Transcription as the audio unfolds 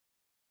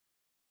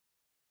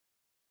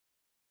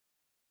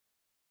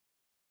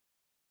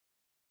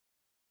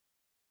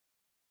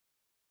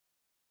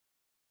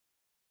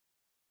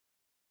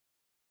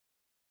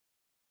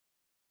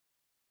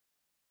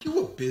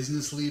You a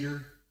business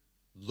leader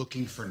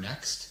looking for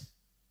next?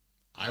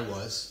 I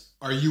was.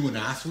 Are you an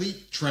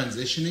athlete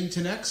transitioning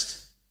to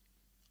next?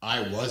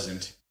 I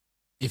wasn't.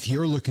 If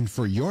you're looking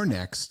for your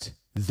next,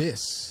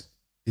 this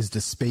is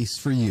the space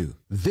for you.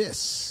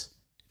 This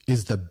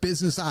is the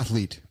Business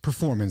Athlete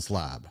Performance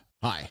Lab.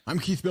 Hi, I'm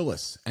Keith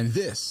Bilous, and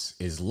this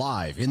is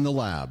Live in the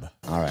Lab.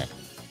 All right.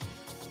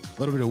 A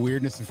little bit of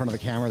weirdness in front of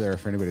the camera there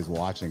for anybody who's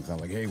watching, because I'm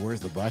like, hey,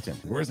 where's the button?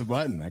 Where's the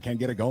button? I can't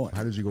get it going.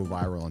 How did you go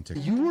viral on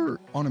TikTok? You were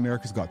on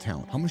America's Got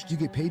Talent. How much do you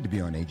get paid to be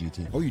on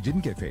AGT? Oh, you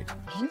didn't get paid.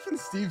 Keith and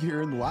Steve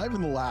here in Live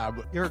in the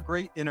Lab. You're a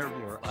great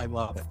interviewer. I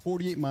love it.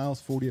 48 miles,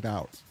 48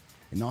 hours.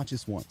 And not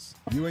just once.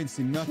 You ain't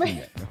seen nothing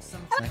yet.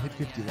 I hit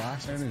 50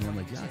 last time, and I'm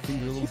like, yeah,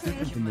 things are a little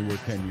different than they were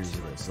 10 years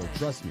ago. So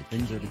trust me,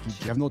 things are to keep.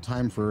 You have no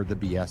time for the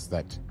BS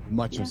that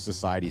much of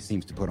society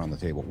seems to put on the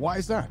table. Why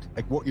is that?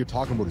 Like, what you're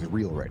talking about is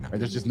real right now.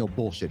 There's just no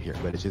bullshit here,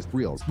 but it's just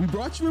real. We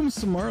brought you in with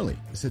some Marley.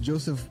 I said,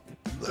 Joseph,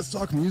 let's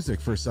talk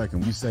music for a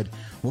second. You said,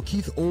 well,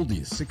 Keith,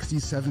 oldies,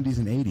 60s, 70s,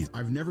 and 80s.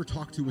 I've never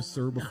talked to a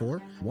sir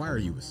before. Why are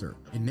you a sir?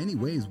 In many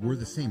ways, we're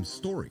the same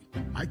story.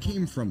 I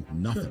came from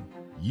nothing.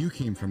 You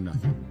came from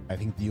nothing. I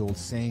think the old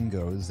saying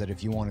goes that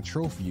if you want a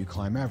trophy, you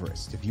climb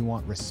Everest. If you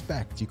want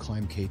respect, you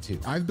climb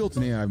K2. I've built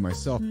an AI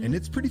myself, and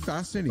it's pretty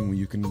fascinating when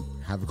you can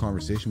have a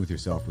conversation with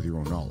yourself with your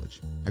own knowledge.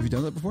 Have you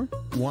done that before?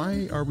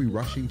 Why are we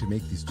rushing to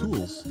make these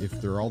tools if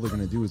they're all they're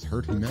going to do is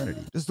hurt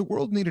humanity? Does the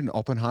world need an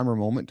Oppenheimer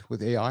moment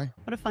with AI?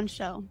 What a fun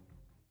show.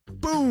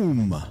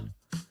 Boom!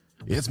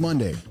 It's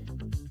Monday.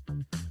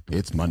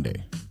 It's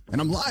Monday.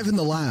 And I'm live in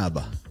the lab,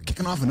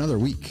 kicking off another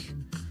week.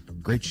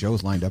 Great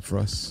shows lined up for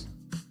us.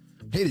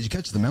 Hey, did you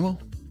catch the memo?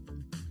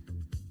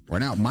 We're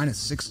now at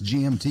 -6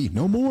 GMT.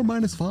 No more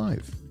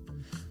 -5.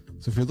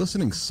 So if you're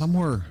listening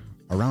somewhere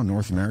around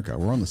North America,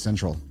 we're on the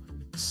Central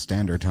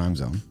Standard Time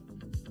Zone.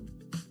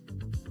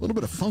 A little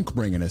bit of funk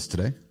bringing us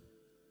today.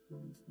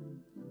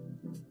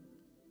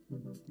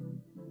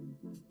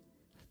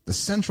 The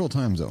Central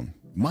Time Zone,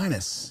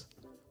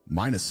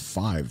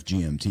 -5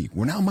 GMT.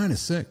 We're now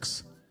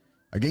 -6.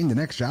 I gained an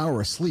extra hour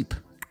of sleep.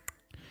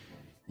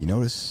 You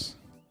notice?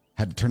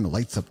 Had to turn the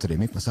lights up today,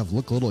 make myself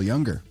look a little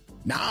younger.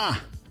 Nah,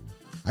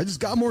 I just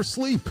got more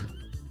sleep.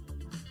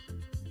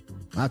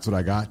 That's what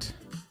I got.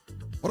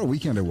 What a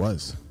weekend it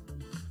was.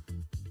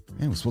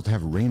 Man, we're supposed to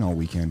have rain all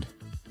weekend.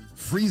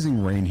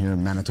 Freezing rain here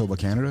in Manitoba,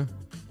 Canada.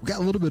 We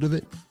got a little bit of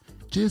it,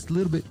 just a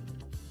little bit.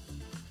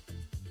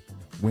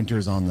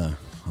 Winter's on the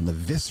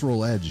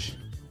visceral edge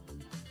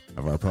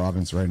of our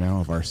province right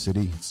now, of our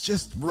city. It's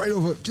just right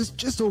over,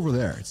 just over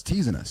there. It's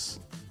teasing us.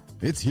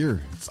 It's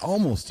here. It's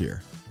almost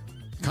here.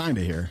 Kind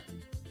of here.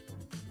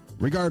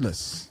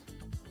 Regardless,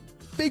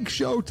 big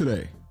show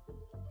today.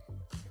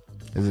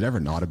 Is it ever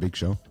not a big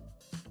show?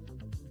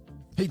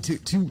 Hey,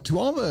 to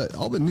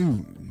all the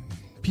new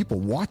people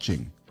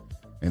watching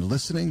and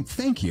listening,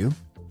 thank you.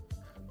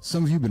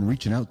 Some of you have been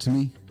reaching out to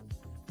me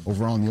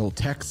over on the old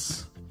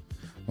texts,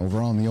 over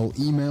on the old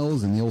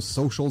emails and the old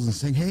socials and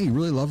saying, hey,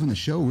 really loving the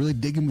show, really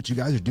digging what you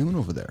guys are doing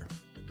over there.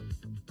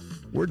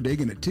 We're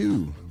digging it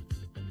too.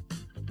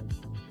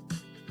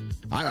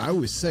 I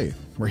always say,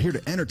 we're here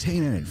to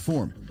entertain and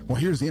inform. Well,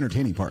 here's the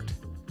entertaining part.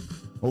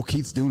 Oh,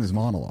 Keith's doing his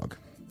monologue.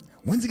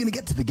 When's he going to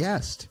get to the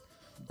guest?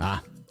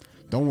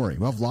 Don't worry.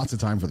 We'll have lots of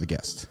time for the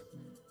guest.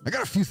 I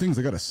got a few things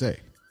I got to say.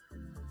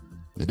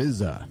 It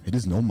is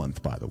no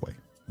month, by the way.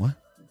 What?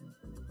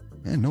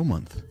 Yeah, no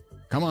month.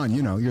 Come on,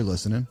 you know, you're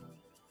listening.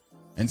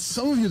 And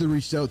some of you that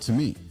reached out to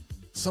me,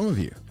 some of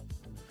you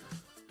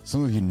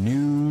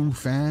new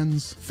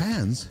fans.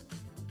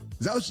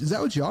 Is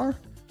that what you are?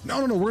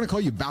 No, we're going to call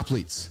you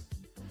Bathletes.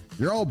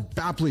 You're all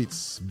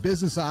Bathletes,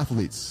 business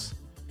athletes.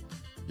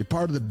 You're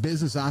part of the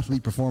Business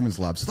Athlete Performance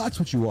Lab, so that's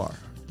what you are.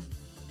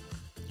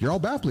 You're all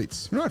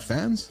Bathletes. You're not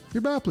fans.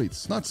 You're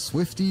Bathletes, not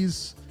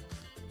Swifties.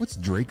 What's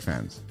Drake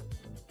fans?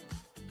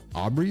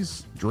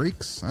 Aubreys?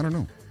 Drakes? I don't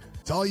know.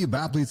 To all you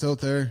Bathletes out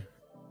there,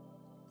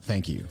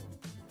 thank you.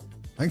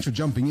 Thanks for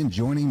jumping in,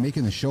 joining,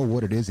 making the show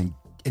what it is, and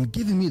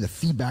giving me the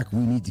feedback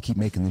we need to keep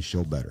making this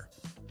show better.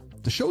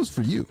 The show's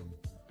for you.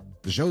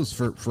 The show's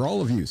for all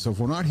of you. So if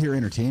we're not here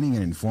entertaining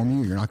and informing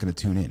you, you're not going to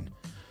tune in.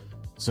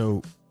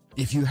 So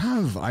if you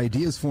have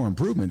ideas for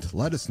improvement,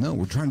 let us know.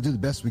 We're trying to do the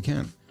best we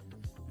can.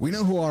 We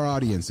know who our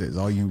audience is.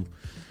 All you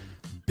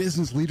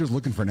business leaders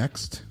looking for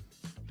next.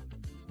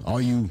 All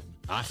you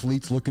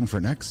athletes looking for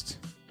next.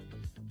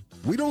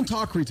 We don't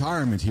talk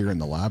retirement here in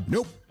the lab.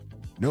 Nope.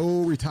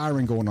 No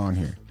retiring going on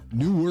here.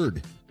 New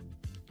word.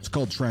 It's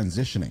called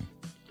transitioning.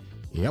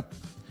 Yep.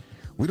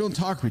 We don't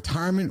talk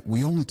retirement,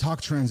 we only talk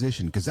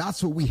transition, because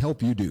that's what we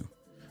help you do.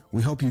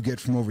 We help you get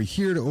from over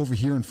here to over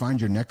here and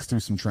find your next through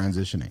some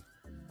transitioning.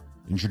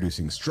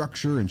 Introducing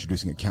structure,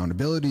 introducing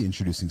accountability,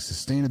 introducing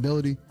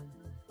sustainability.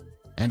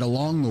 And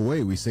along the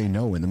way, we say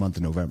no in the month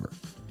of November.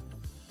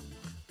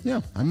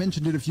 Yeah, I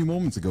mentioned it a few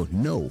moments ago.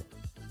 No.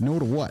 No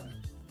to what?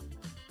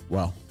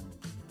 Well,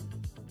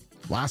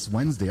 last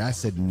Wednesday, I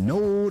said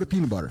no to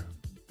peanut butter.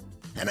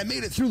 And I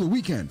made it through the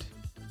weekend.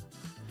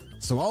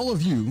 So all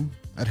of you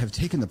that have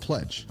taken the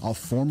pledge, all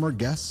former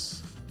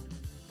guests,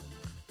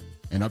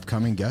 and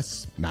upcoming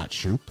guests, Matt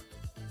Shoup.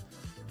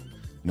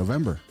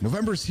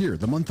 November's here,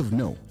 the month of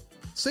no.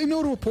 Say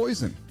no to a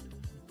poison.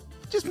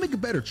 Just make a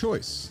better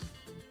choice.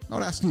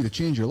 Not asking you to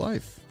change your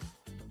life.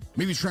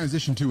 Maybe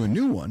transition to a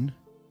new one,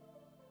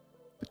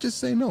 but just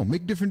say no.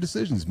 Make different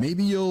decisions.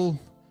 Maybe you'll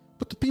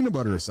put the peanut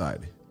butter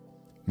aside.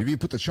 Maybe you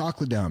put the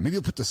chocolate down. Maybe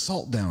you'll put the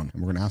salt down.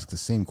 And we're going to ask the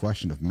same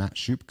question of Matt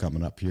Shoup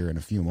coming up here in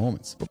a few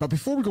moments. But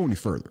before we go any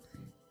further,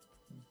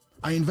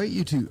 I invite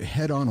you to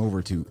head on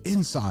over to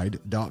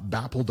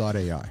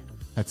inside.bapple.ai.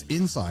 That's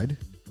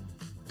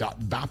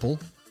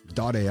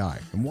inside.bapple.ai.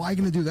 And why are you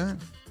going to do that?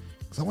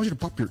 Because I want you to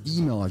pop your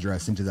email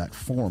address into that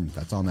form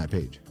that's on that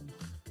page.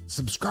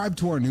 Subscribe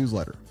to our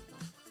newsletter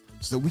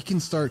so that we can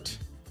start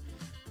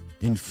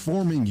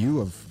informing you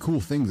of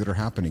cool things that are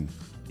happening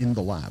in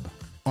the lab.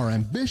 Our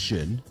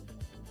ambition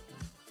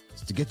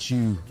is to get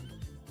you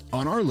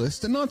on our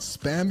list and not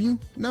spam you.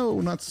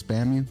 No, not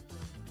spam you.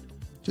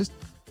 Just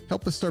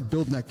help us start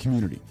building that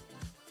community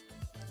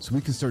so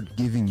we can start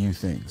giving you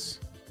things,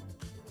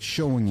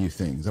 showing you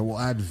things that will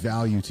add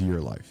value to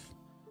your life.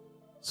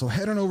 So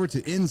head on over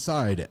to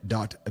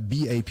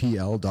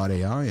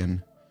inside.bapl.ai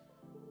and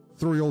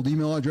throw your old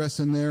email address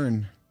in there,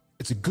 and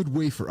it's a good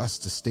way for us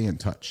to stay in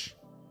touch.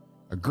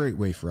 A great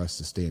way for us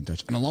to stay in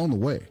touch. And along the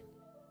way,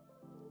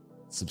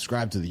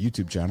 subscribe to the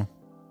YouTube channel.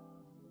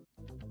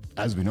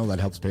 As we know, that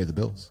helps pay the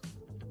bills.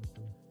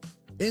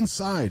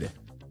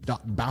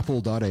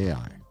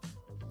 Inside.bapple.ai.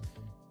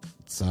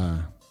 It's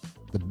the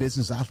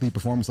Business Athlete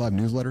Performance Lab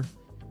newsletter.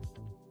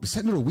 We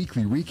send out a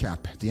weekly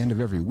recap at the end of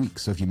every week.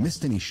 So if you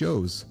missed any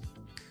shows,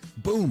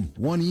 boom,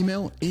 one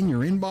email in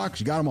your inbox,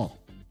 you got them all.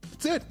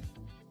 That's it.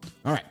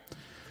 All right.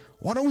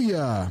 Why don't we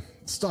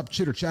stop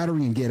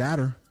chitter-chattering and get at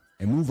her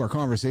and move our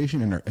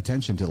conversation and our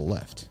attention to the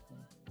left.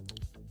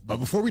 But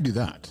before we do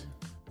that,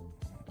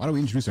 why don't we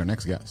introduce our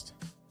next guest?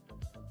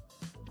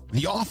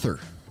 The author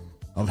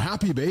of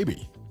Happy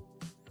Baby.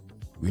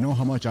 We know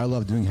how much I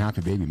love doing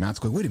Happy Baby. Matt's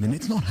going, wait a minute,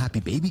 it's not Happy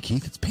Baby,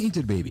 Keith, it's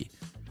Painted Baby.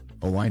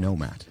 Oh, I know,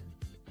 Matt.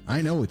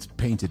 I know it's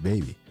Painted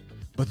Baby.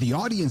 But the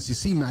audience, you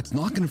see, Matt's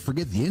not going to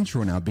forget the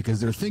intro now because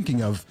they're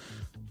thinking of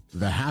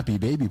the Happy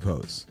Baby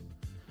pose.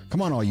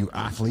 Come on, all you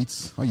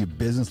athletes, all you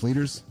business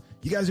leaders.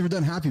 You guys ever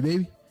done Happy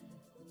Baby?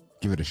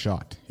 Give it a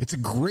shot. It's a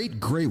great,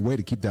 great way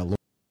to keep that look.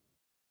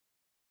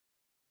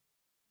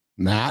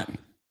 Matt?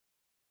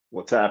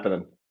 What's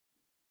happening?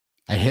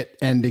 I hit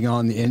ending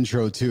on the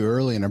intro too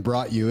early and I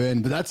brought you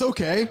in, but that's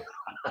okay.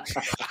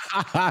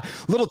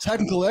 Little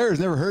technical errors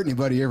never hurt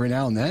anybody every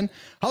now and then.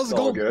 How's it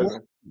going? Good.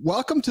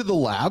 Welcome to the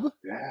lab.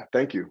 Yeah,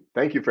 thank you.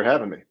 Thank you for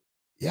having me.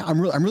 Yeah, I'm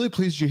really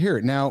pleased you're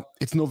here. Now,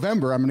 it's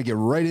November. I'm going to get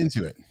right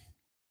into it.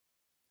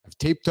 I've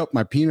taped up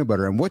my peanut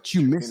butter, and what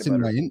you missed in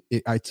my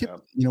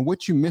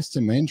what you missed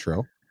in my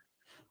intro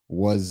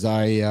was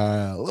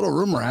a little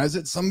rumor has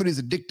it somebody's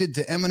addicted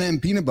to M&M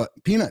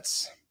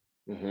peanuts.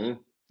 Mm-hmm.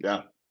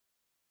 Yeah.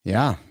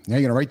 Yeah. You're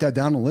going to write that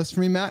down on the list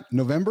for me, Matt?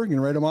 November? You're going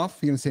to write them off?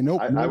 You're going to say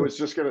nope? I was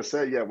just going to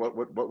say, yeah, what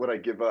would I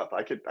give up?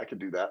 I could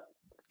do that.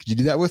 Could you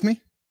do that with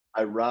me?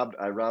 I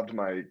robbed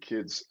my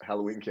kids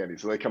Halloween candy.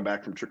 So they come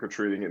back from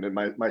trick-or-treating, and then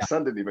my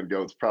son didn't even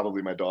go. It's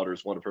probably my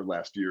daughter's one of her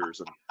last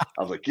years. And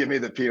I was like, give me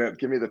the peanut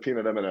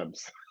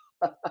M&Ms.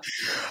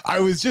 I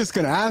was just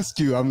going to ask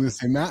you, I'm going to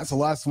say, Matt, so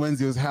last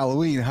Wednesday was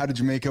Halloween. How did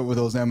you make out with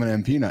those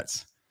M&M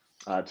peanuts?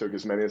 I took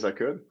as many as I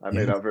could. I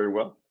made out very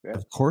well. Yeah.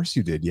 Of course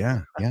you did.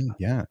 Yeah.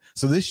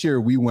 So this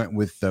year we went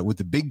with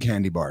the big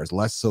candy bars,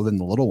 less so than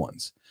the little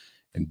ones.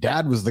 And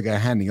Dad was the guy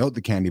handing out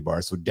the candy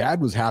bars. So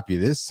Dad was happy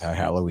this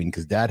Halloween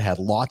because Dad had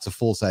lots of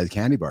full-size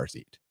candy bars to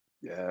eat.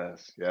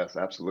 Yes,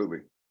 absolutely.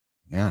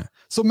 Yeah.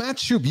 So Matt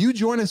Shoup, you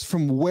join us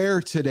from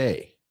where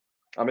today?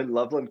 I'm in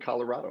Loveland,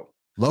 Colorado.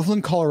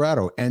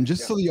 And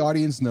just so the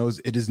audience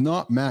knows, it is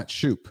not Matt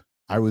Shoup.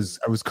 I was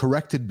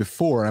corrected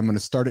before. I'm going to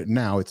start it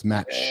now. It's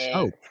Matt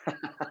Shoup.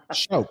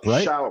 Shoup,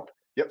 right? Shoup.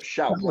 Yep,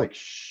 Shoup. Like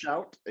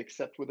shout,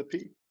 except with a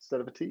P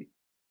instead of a T.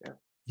 Yeah.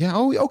 Yeah.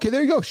 Oh, okay.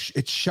 There you go.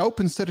 It's Shoup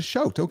instead of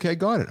shout. Okay, I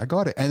got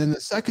it. And then the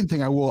second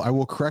thing I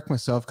will correct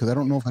myself because I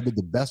don't know if I did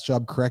the best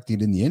job correcting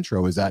it in the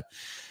intro is that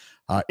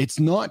it's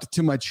not,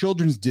 to my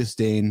children's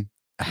disdain,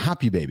 a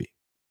Happy Baby.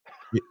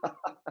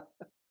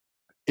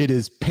 It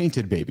is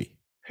Painted Baby.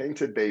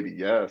 Painted Baby.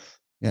 Yes.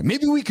 Yeah.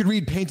 Maybe we could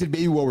read Painted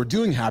Baby while we're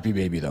doing Happy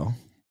Baby, though.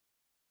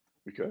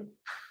 We could.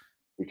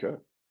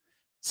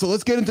 So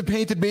let's get into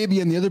Painted Baby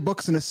and the other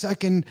books in a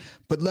second,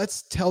 but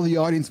let's tell the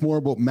audience more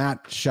about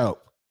Matt Shoup.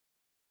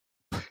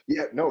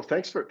 Yeah, no,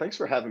 thanks for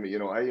having me. You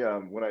know, I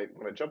when I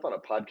jump on a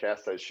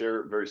podcast, I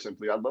share very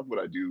simply, I love what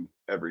I do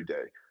every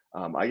day.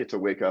 I get to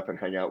wake up and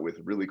hang out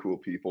with really cool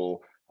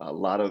people, a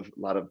lot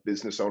of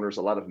business owners,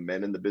 a lot of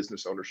men in the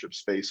business ownership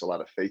space, a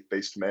lot of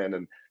faith-based men,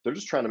 and they're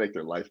just trying to make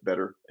their life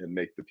better and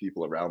make the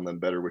people around them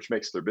better, which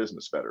makes their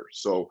business better.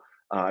 So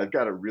I've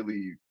got a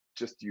really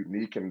just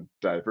unique and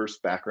diverse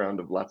background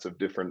of lots of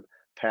different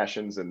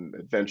passions and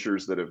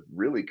adventures that have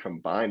really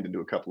combined into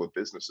a couple of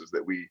businesses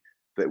that we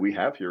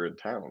have here in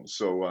town.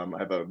 So I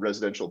have a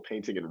residential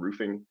painting and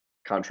roofing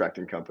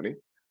contracting company.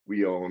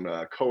 We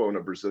co-own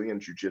a Brazilian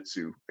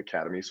Jiu-Jitsu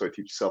academy. So I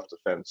teach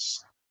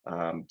self-defense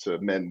to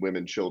men,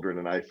 women, children,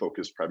 and I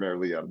focus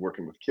primarily on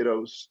working with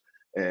kiddos.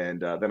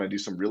 And then I do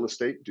some real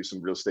estate, do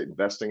some real estate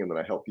investing, and then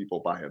I help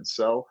people buy and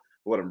sell.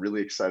 What I'm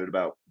really excited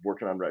about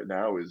working on right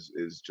now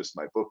is just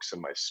my books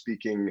and my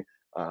speaking.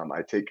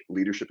 I take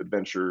leadership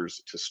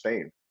adventures to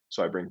Spain,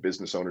 so I bring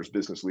business owners,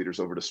 business leaders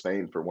over to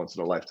Spain for once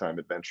in a lifetime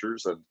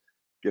adventures, and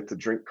get to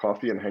drink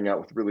coffee and hang out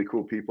with really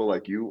cool people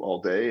like you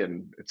all day,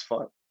 and it's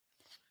fun.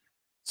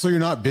 So you're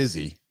not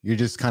busy. You're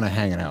just kind of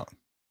hanging out.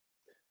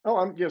 Oh,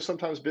 I'm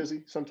sometimes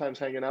busy, sometimes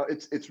hanging out.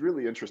 It's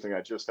really interesting.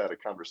 I just had a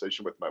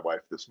conversation with my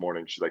wife this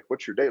morning. She's like,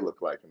 "What's your day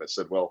look like?" And I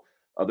said, "Well,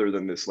 other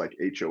than this like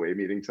HOA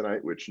meeting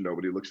tonight, which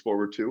nobody looks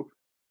forward to,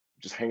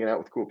 just hanging out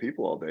with cool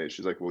people all day."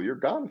 She's like, "Well, you're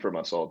gone from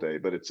us all day,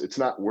 but it's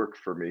not work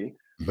for me,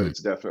 but Mhm.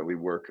 it's definitely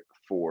work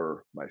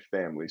for my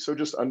family." So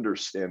just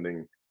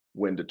understanding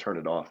when to turn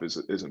it off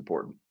is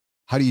important.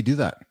 How do you do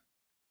that?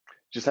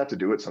 Just have to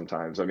do it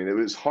sometimes. I mean, it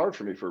was hard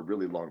for me for a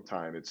really long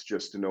time. It's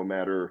just no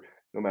matter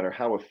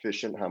how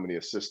efficient, how many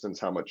assistants,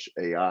 how much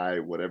AI,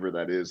 whatever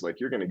that is, like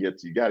you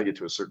got to get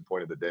to a certain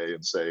point of the day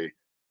and say,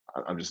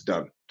 I'm just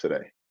done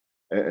today.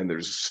 And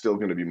there's still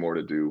going to be more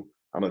to do.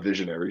 I'm a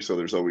visionary, so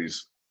there's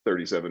always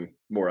 37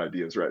 more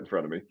ideas right in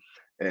front of me.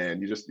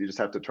 And you just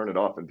have to turn it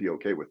off and be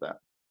okay with that.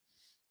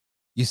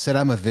 You said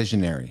I'm a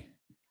visionary.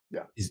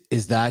 Yeah.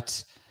 Is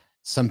that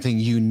something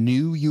you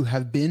knew you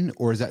have been,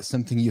 or is that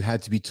something you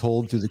had to be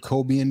told through the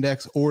Kobe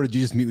Index, or did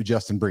you just meet with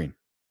Justin Breen?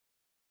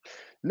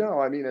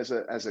 No, I mean, as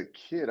a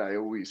kid, I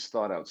always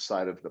thought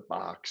outside of the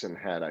box and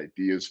had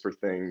ideas for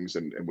things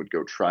and would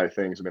go try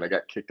things. I mean, I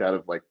got kicked out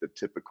of like the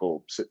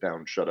typical sit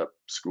down, shut up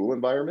school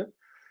environment,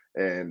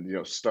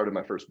 and started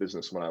my first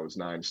business when I was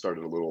 9.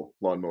 Started a little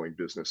lawn mowing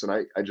business, and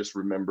I just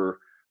remember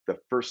the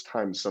first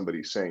time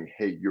somebody saying,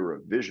 "Hey, you're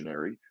a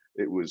visionary."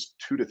 It was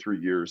 2 to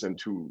 3 years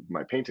into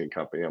my painting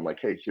company. I'm like,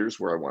 "Hey, here's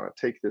where I want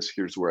to take this.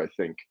 Here's where I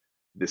think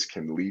this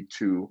can lead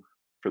to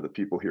for the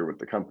people here with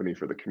the company,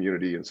 for the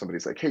community." And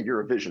somebody's like, "Hey, you're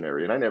a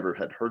visionary," and I never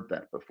had heard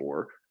that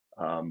before.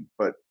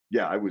 But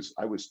yeah, I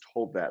was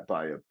told that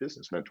by a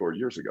business mentor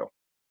years ago.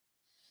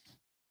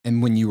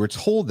 And when you were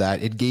told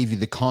that, it gave you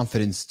the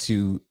confidence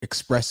to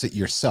express it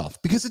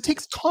yourself, because it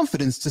takes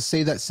confidence to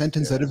say that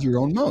sentence out of Yeah. your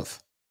own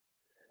mouth.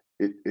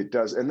 It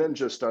does, and then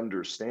just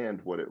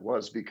understand what it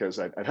was, because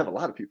I'd have a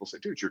lot of people say,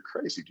 "Dude, you're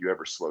crazy. Do you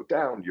ever slow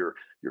down? You're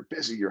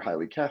busy. You're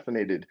highly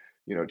caffeinated.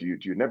 Do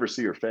you never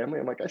see your family?"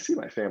 I'm like, "I see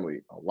my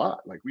family a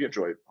lot. Like we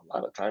enjoy a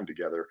lot of time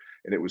together."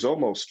 And it was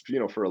almost,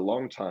 for a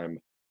long time,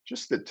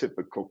 just the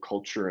typical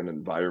culture and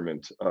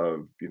environment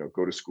of,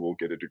 go to school,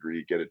 get a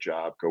degree, get a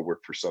job, go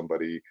work for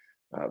somebody,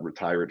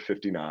 retire at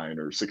 59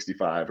 or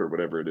 65 or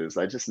whatever it is.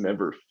 I just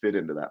never fit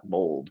into that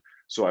mold,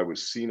 so I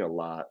was seen a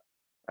lot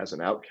as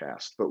an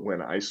outcast. But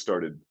when I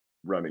started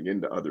running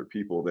into other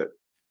people that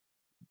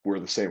were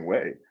the same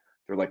way,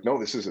 they're like, "No,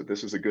 this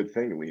is a good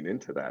thing. Lean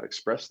into that,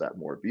 express that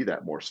more, be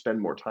that more, spend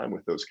more time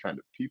with those kind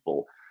of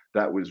people."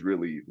 That was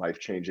really life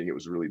changing. It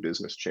was really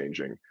business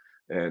changing.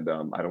 And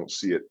I don't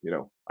see it,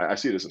 I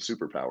see it as a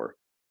superpower.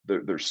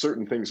 There's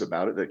certain things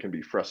about it that can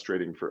be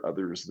frustrating for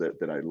others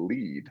that I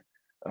lead.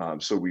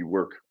 So we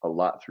work a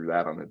lot through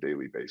that on a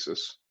daily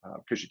basis,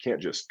 because you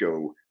can't just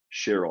go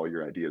share all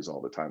your ideas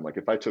all the time. Like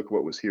if I took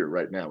what was here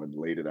right now and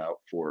laid it out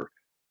for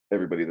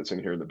everybody that's in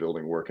here in the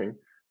building working,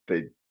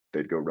 they'd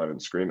they'd go running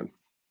screaming.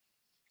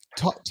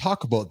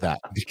 Talk about that,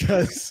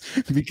 because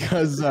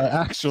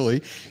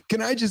actually,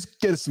 can I just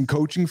get some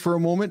coaching for a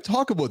moment?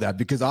 Talk about that,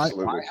 because I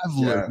Absolutely. have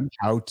Yeah. learned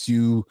how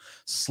to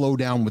slow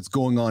down what's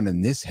going on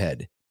in this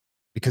head,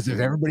 because if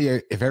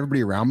Mhm.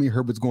 everybody around me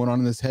heard what's going on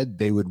in this head,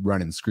 they would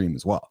run and scream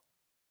as well.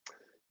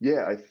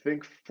 Yeah, I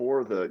think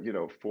for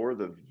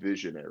the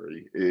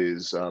visionary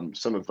is,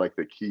 some of like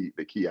the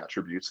key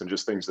attributes and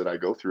just things that I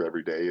go through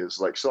every day is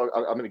like, so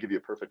I'm going to give you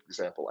a perfect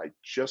example. I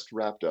just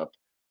wrapped up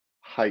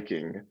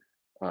hiking.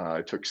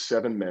 I took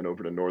 7 men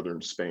over to northern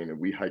Spain, and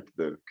we hiked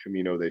the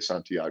Camino de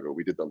Santiago.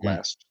 We did the Mm,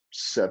 last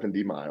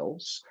 70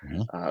 miles.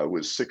 mhm. It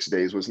was 6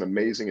 days. It was an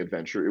amazing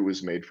adventure. It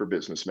was made for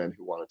businessmen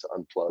who wanted to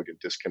unplug and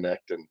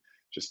disconnect and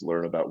just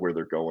learn about where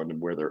they're going and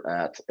where they're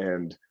at.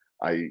 And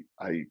I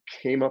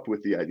came up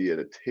with the idea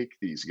to take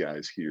these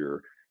guys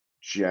here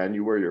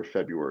January or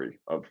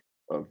February of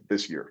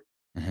this year,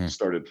 Mhm.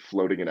 started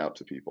floating it out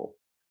to people.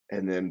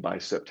 And then by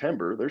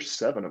September, there's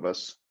 7 of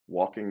us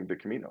walking the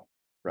Camino,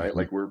 right? Mhm.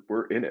 Like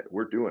we're in it,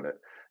 we're doing it.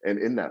 And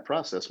in that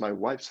process, my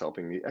wife's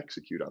helping me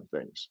execute on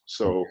things. Mhm.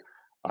 So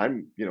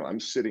I'm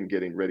sitting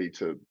getting ready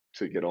to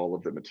get all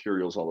of the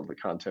materials, all of the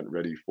content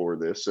ready for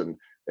this. And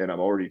I'm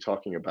already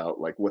talking about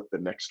like what the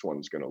next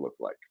one's going to look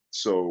like.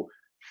 So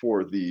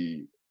for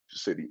the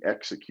say the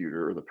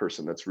executor, or the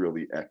person that's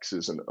really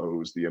X's and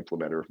O's, the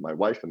implementer of my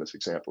wife in this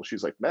example,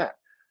 she's like, "Matt,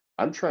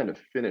 I'm trying to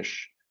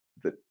finish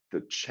the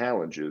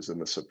challenges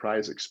and the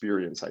surprise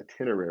experience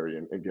itinerary,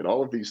 and get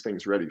all of these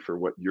things ready for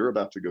what you're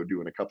about to go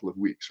do in a couple of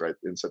weeks, right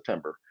in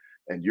September.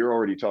 And you're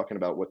already talking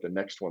about what the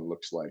next one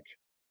looks like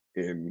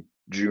in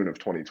June of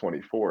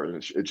 2024." And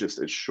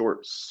it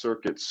short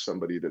circuits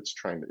somebody that's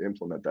trying to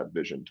implement that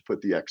vision, to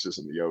put the X's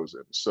and the O's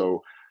in.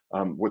 So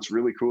what's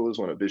really cool is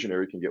when a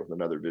visionary can get with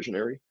another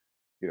visionary,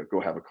 go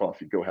have a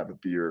coffee, go have a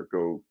beer,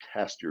 go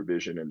cast your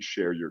vision and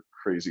share your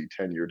crazy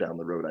 10-year down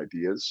the road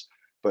ideas.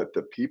 But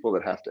the people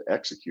that have to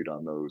execute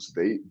on those,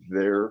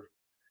 their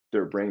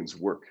brains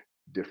work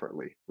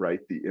differently, right?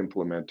 The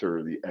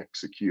implementer, the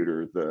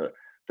executor, the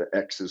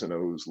X's and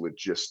O's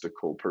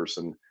logistical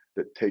person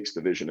that takes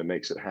the vision and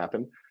makes it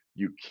happen.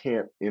 You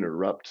can't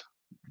interrupt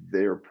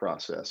their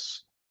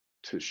process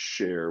to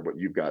share what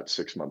you've got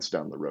 6 months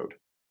down the road.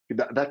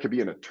 That could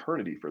be an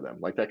eternity for them.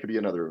 Like that could be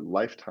another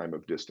lifetime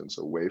of distance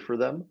away for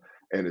them.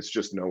 And it's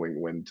just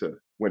knowing when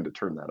to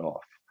turn that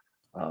off.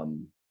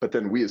 But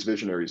then we as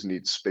visionaries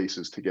need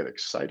spaces to get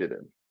excited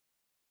in,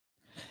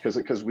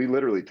 because we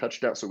literally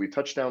touched down. So we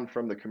touched down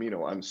from the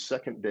Camino. I'm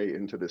second day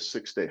into this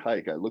 6-day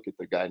hike. I look at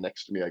the guy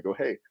next to me. I go,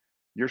 hey,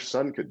 your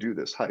son could do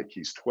this hike.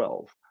 He's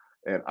 12.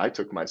 And I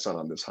took my son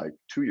on this hike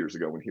 2 years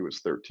ago when he was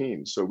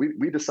 13. So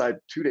we decide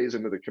 2 days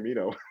into the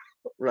Camino,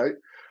 right?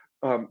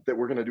 That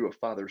we're going to do a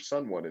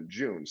father-son one in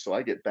June. So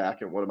I get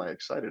back and what am I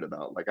excited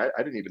about? Like I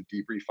didn't even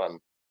debrief on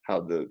how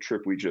the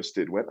trip we just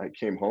did went. I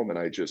came home and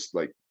I just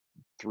like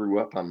threw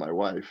up on my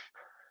wife.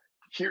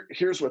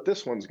 Here's what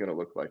this one's going to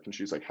look like. And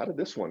she's like, how did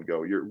this one go?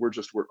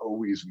 We're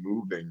always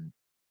moving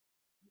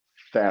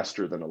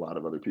faster than a lot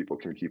of other people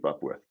can keep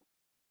up with.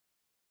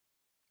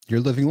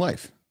 You're living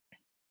life.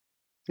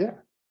 Yeah.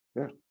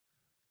 Yeah.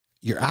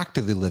 You're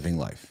actively living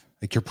life.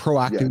 Like you're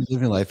proactively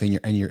living life, and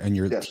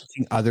you're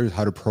teaching others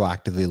how to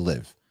proactively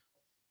live.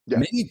 Yeah.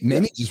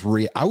 Many just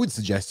I would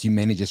suggest you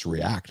mainly just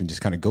react and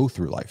just kind of go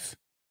through life.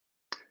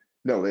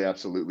 No, they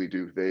absolutely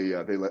do.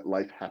 They let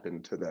life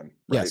happen to them,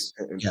 right? Yes.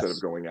 Instead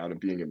of going out and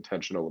being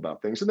intentional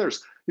about things. And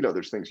there's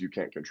things you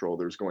can't control.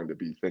 There's going to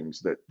be things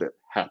that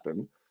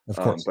happen. Of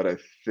course. But I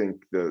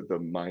think the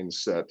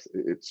mindset,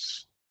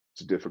 it's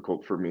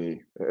difficult for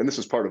me. And this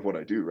is part of what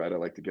I do, right? I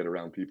like to get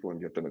around people and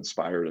get them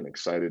inspired and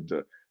excited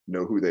to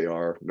know who they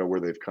are, know where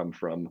they've come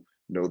from,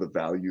 know the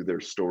value their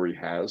story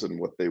has and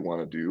what they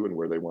want to do and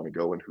where they want to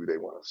go and who they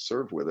want to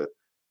serve with it.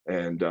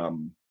 And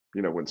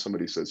when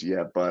somebody says,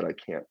 yeah, but I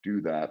can't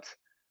do that,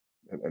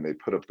 and they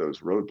put up those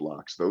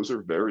roadblocks, those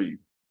are very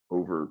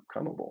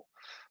overcomable.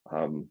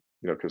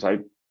 Because I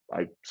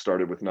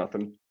started with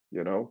nothing,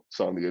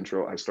 saw in the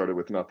intro, I started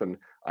with nothing.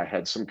 I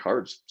had some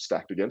cards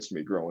stacked against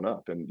me growing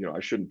up. And, I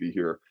shouldn't be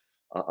here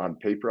on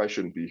paper. I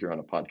shouldn't be here on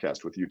a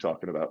podcast with you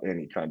talking about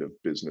any kind of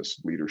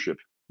business, leadership,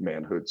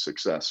 manhood,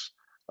 success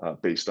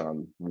based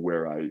on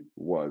where I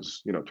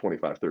was,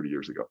 25, 30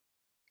 years ago.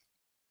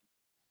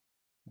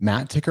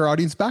 Matt, take our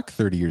audience back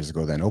 30 years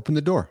ago then. Open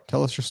the door.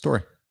 Tell us your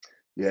story.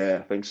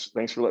 Yeah, thanks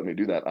for letting me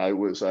do that. I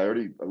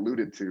already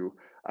alluded to,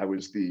 I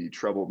was the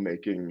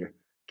troublemaking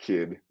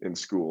kid in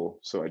school.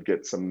 So I'd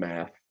get some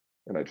math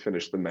and I'd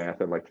finish the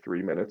math in like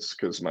 3 minutes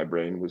because my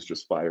brain was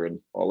just firing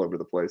all over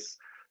the place.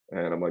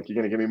 And I'm like, you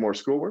going to give me more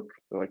schoolwork?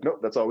 They're like, nope,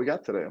 that's all we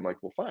got today. I'm like,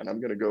 well, fine.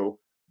 I'm going to go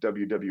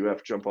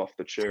WWF, jump off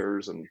the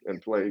chairs and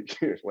play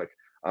like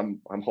I'm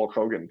Hulk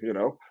Hogan,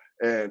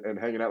 and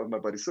hanging out with my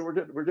buddies. So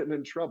we're getting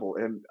in trouble.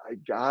 And I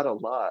got a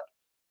lot,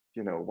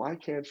 why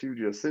can't you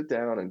just sit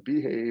down and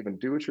behave and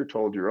do what you're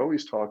told? You're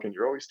always talking.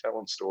 You're always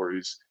telling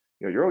stories.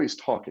 You're always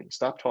talking.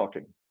 Stop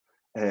talking.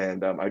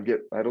 And I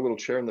had a little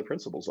chair in the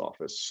principal's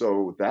office.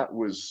 So that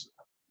was,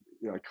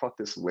 I caught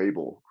this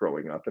label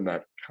growing up, and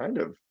that kind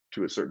of,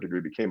 to a certain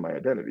degree, became my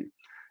identity.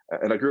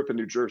 And I grew up in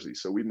New Jersey.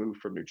 So we moved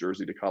from New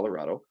Jersey to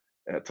Colorado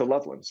to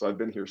Loveland. So I've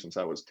been here since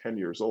I was 10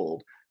 years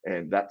old.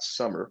 And that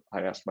summer,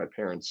 I asked my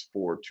parents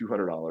for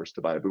 $200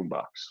 to buy a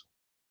boombox.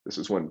 This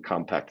is when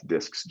compact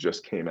discs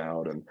just came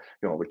out, and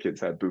all the kids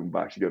had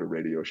boombox. You go to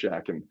Radio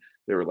Shack, and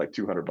they were like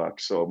 $200.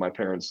 So my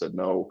parents said,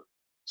 "No,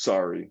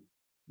 sorry,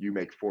 you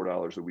make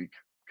 $4 a week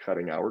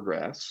cutting our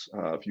grass.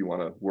 If you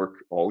want to work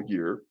all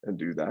year and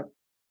do that,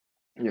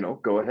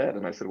 go ahead."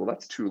 And I said, "Well,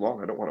 that's too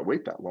long. I don't want to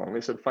wait that long."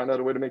 They said, "Find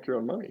out a way to make your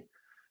own money." I'm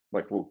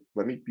like, "Well,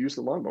 let me use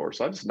the lawnmower."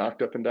 So I just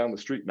knocked up and down the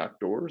street,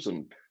 knocked doors,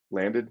 and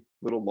landed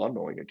little lawn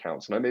mowing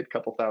accounts, and I made a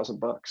couple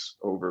 $1,000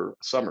 over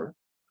summer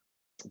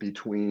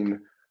between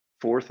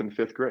 4th and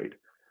 5th grade.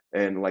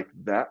 And like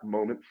that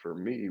moment for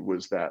me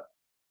was that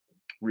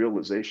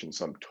realization.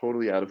 So I'm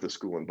totally out of the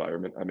school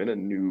environment. I'm in a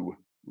new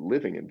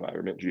living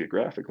environment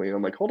geographically. And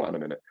I'm like, hold on a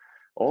minute.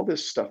 All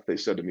this stuff they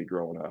said to me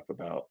growing up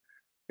about,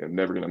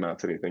 never going to amount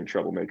to anything,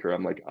 troublemaker.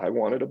 I'm like, I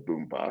wanted a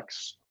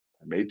boombox.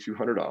 I made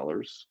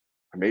 $200.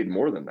 I made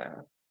more than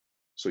that.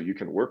 So you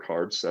can work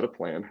hard, set a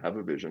plan, have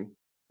a vision,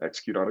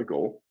 execute on a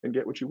goal, and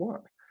get what you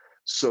want.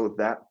 So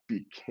that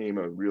became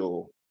a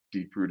real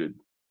deep-rooted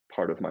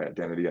part of my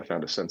identity. I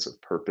found a sense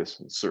of purpose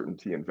and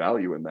certainty and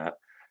value in that.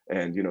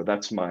 And,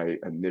 that's my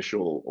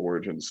initial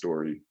origin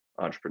story,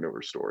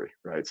 entrepreneur story,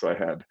 right? So I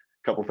had a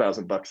couple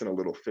 $1,000 in a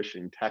little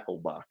fishing tackle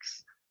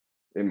box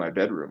in my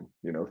bedroom,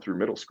 through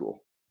middle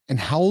school. And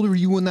how old were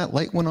you when that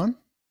light went on?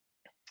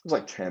 I was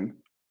like 10.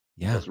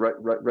 Yeah. I was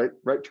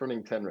right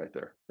turning 10 right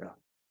there. Yeah.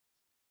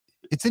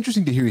 It's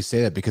interesting to hear you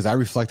say that, because I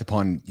reflect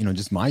upon,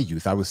 just my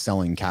youth. I was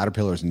selling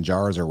caterpillars in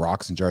jars or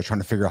rocks in jars,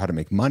 trying to figure out how to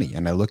make money.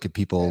 And I look at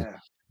people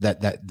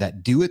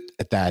that do it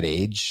at that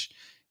age.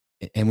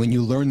 And when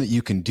you learn that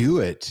you can do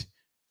it,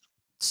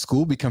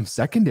 school becomes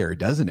secondary,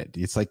 doesn't it?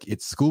 It's like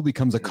school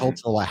becomes a Mhm.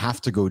 cultural I have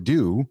to go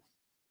do.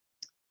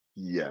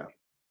 Yeah,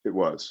 it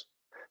was.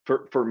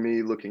 For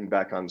me, looking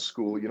back on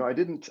school, I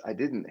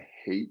didn't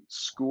hate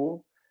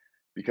school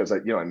because I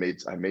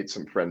made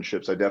some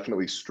friendships. I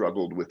definitely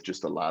struggled with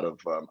just a lot of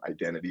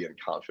identity and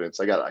confidence.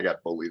 I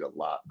got bullied a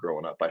lot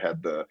growing up. I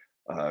had the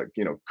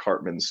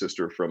Cartman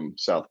sister from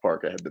South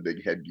Park. I had the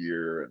big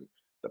headgear and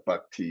the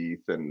buck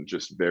teeth, and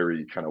just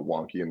very kind of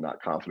wonky and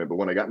not confident. But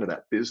when I got into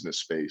that business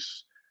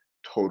space,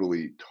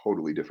 totally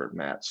different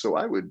Matt. So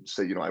I would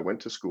say, I went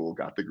to school,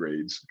 got the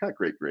grades, got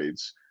great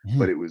grades,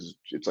 but Mhm.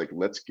 it's like,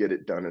 let's get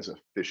it done as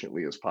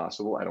efficiently as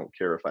possible. I don't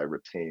care if I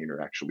retain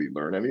or actually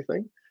learn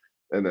anything,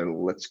 and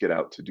then let's get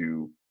out to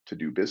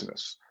do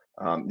business.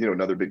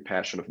 Another big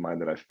passion of mine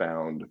that I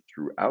found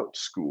throughout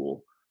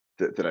school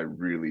that I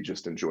really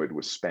just enjoyed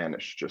was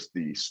Spanish, just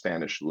the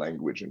Spanish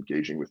language,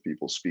 engaging with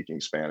people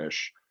speaking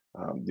Spanish,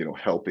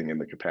 helping in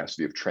the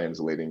capacity of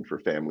translating for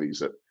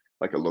families at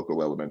like a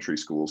local elementary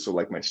school. So,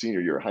 like my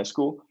senior year of high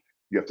school,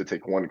 you have to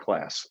take one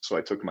class. So,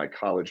 I took my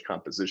college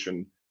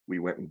composition. We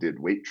went and did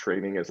weight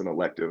training as an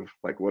elective.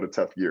 Like, what a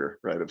tough year,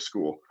 right, of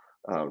school.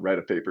 Write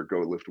a paper, go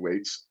lift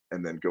weights,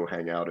 and then go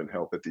hang out and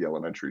help at the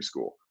elementary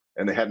school.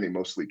 And they had me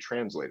mostly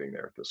translating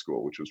there at the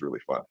school, which was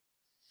really fun.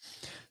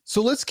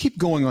 So let's keep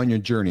going on your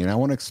journey, and I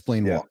want to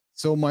explain Yeah. why.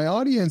 So my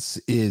audience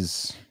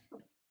is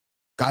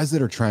guys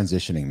that are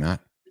transitioning,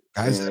 Matt.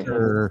 Guys that Hmm.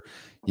 are,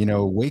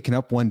 waking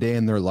up one day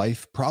in their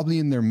life, probably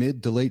in their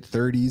mid to late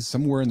 30s,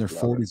 somewhere in their Love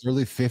it. 40s,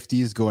 early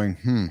 50s, going,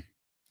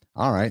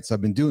 all right, so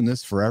I've been doing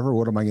this forever.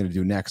 What am I going to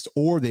do next?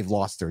 Or they've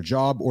lost their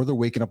job, or they're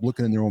waking up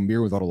looking in their own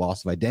mirror without a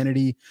loss of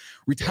identity. Yeah.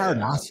 Retired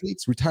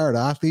athletes. One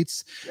of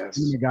Yes.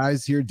 the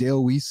guys here,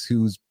 Dale Weiss,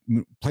 who's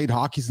played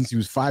hockey since he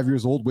was 5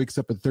 years old, wakes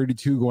up at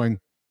 32 going,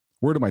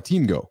 where did my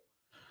team go?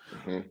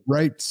 Hmm.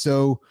 Right.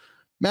 So,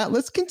 Matt,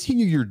 let's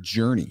continue your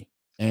journey.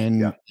 And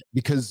Yeah.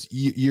 because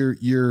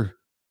you're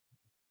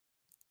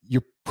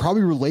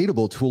probably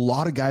relatable to a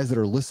lot of guys that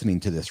are listening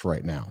to this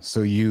right now.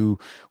 So you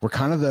were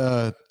kind of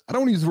I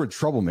don't want to use the word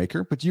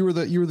troublemaker, but you were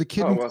the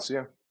kid Oh, in, well,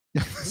 so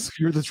yeah. so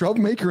you're the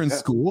troublemaker in Yeah.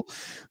 school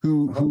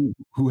who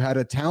Uh-huh. who had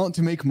a talent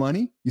to make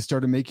money. You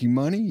started making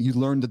money. You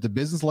learned that the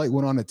business light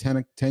went on at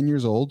 10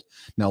 years old.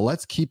 Now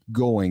let's keep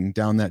going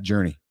down that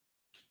journey.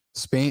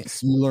 Spain,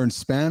 so you learned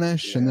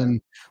Spanish, and Yeah.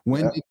 then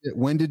Yeah.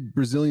 when did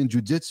Brazilian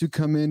jiu-jitsu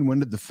come in? When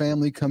did the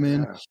family come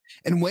in? Yeah.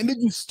 And when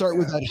did you start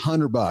with Yeah. that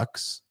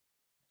 $100?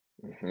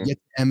 Hmm. Get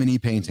M&E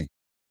painting.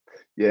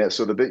 Yeah,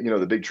 so the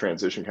big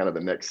transition, kind of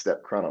the next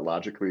step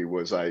chronologically,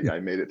 was I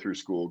made it through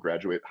school,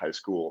 graduate high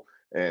school,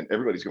 and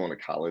everybody's going to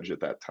college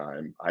at that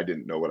time. I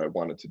didn't know what I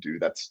wanted to do.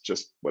 That's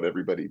just what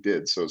everybody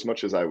did. So as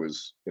much as I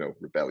was,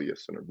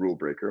 rebellious and a rule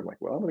breaker, I'm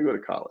like, well, I'm going to go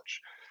to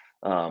college.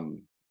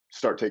 Um,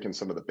 Start taking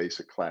some of the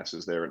basic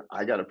classes there, and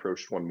I got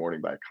approached one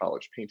morning by a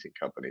college painting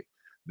company.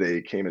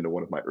 They came into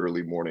one of my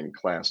early morning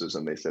classes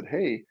and they said,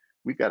 "Hey,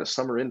 we've got a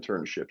summer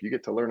internship. You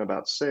get to learn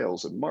about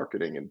sales and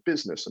marketing and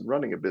business and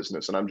running a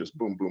business." And I'm just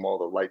boom, boom, all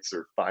the lights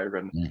are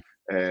firing.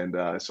 Mm.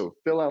 And so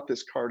fill out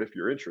this card if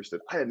you're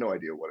interested. I had no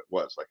idea what it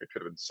was. Like, I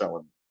could have been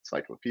selling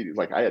encyclopedias.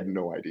 Like, I had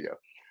no idea.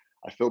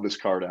 I filled this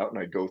card out and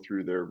I go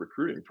through their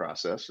recruiting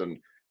process.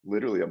 And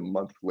literally a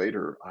month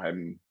later,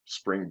 I'm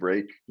spring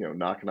break,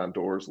 knocking on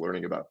doors,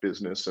 learning about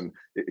business. And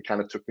it kind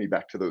of took me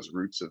back to those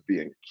roots of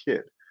being a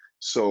kid.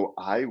 So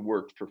I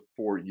worked for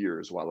 4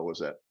 years while I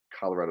was at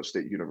Colorado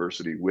State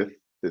University with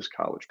this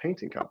college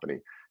painting company,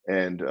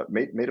 and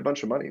made a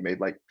bunch of money, made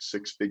like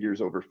six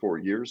figures over 4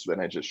 years. And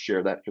I just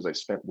share that because I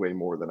spent way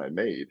more than I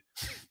made.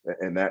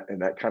 And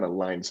that kind of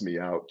lines me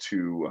out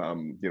to,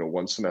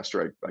 one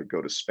semester I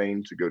go to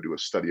Spain to go do a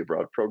study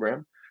abroad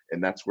program,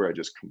 and that's where I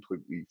just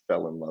completely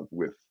fell in love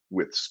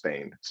with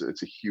Spain.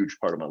 It's a huge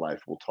part of my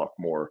life. We'll talk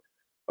more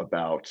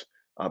about,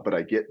 but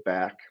I get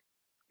back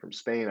from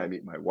Spain. I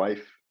meet my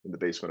wife in the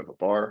basement of a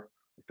bar.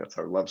 That's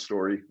our love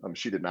story.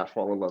 She did not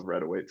fall in love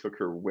right away. It took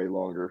her way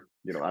longer.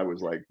 I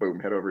was like, boom,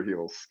 head over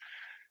heels.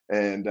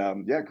 And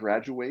yeah,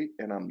 graduate,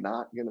 and I'm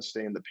not going to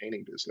stay in the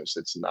painting business.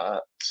 It's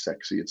not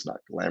sexy, it's not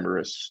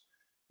glamorous.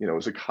 It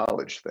was a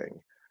college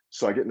thing.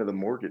 So I get into the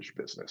mortgage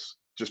business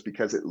just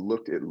because it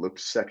looked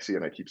sexy.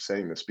 And I keep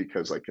saying this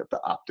because, like, the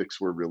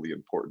optics were really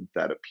important,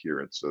 that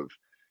appearance of,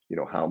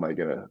 how am I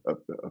going to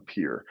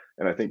appear?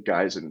 And I think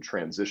guys in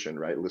transition,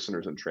 right,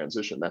 listeners in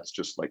transition, that's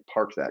just like,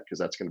 park that, because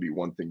that's going to be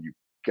one thing you've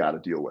got to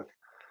deal with.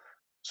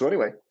 So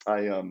anyway,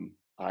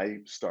 I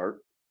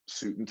start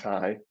suit and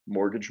tie,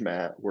 mortgage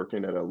Matt,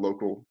 working at a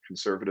local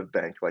conservative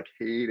bank, like,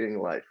 hating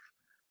life.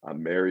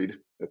 I'm married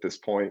at this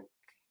point,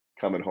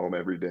 coming home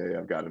every day.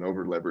 I've got an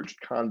over leveraged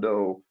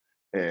condo,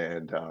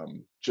 and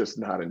just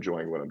not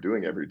enjoying what I'm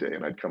doing every day.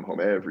 And I'd come home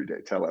every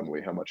day, tell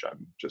Emily how much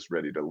I'm just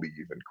ready to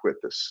leave and quit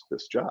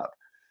this job.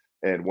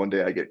 And one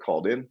day I get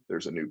called in.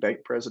 There's a new bank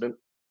president.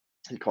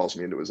 He calls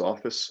me into his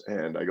office,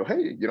 and I go,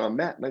 "Hey, I'm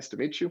Matt. Nice to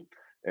meet you."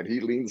 And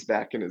he leans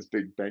back in his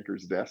big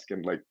banker's desk,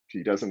 and, like,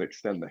 he doesn't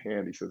extend the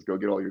hand. He says, "Go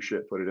get all your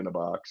shit, put it in a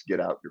box, get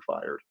out, you're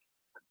fired,"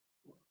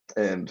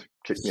 and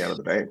kicked me out of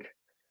the bank.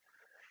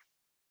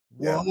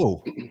 Yeah.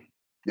 Whoa.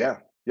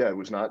 Yeah. Yeah, it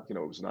was not, it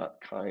was not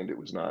kind. It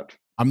was not.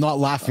 I'm not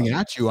laughing Um,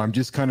 at you. I'm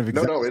just kind of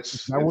no, no,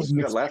 exhausted. I it's wasn't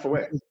yeah. Laugh expecting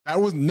away. that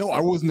was no,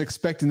 I wasn't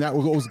expecting that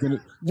was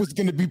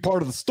gonna be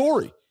part of the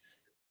story.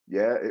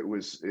 Yeah, it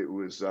was,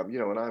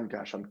 and I'm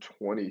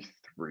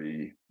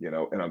 23,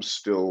 and I'm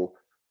still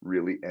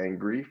really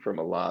angry from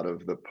a lot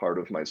of the part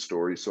of my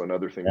story. So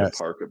another thing to Yes.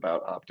 park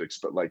about optics,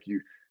 but like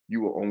you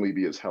will only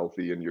be as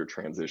healthy in your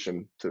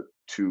transition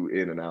to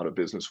in and out of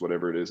business,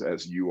 whatever it is,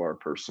 as you are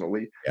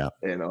personally. Yeah.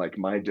 And like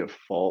my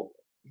default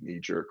knee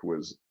jerk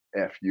was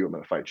F you, I'm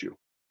gonna fight you,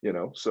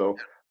 So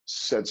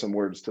said some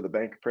words to the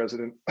bank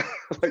president,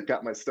 like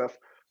got my stuff,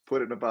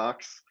 put it in a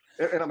box,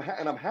 and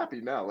I'm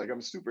happy now. Like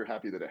I'm super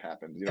happy that it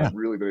happened. Yeah. I've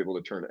really been able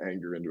to turn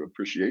anger into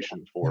appreciation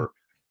Yeah. for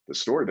the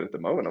story. But at the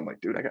moment, I'm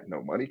like, dude, I got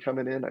no money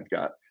coming in. I've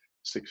got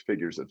six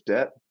figures of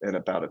debt and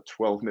about a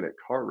 12-minute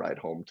car ride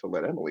home to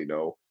let Emily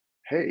know,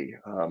 hey,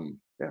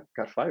 yeah,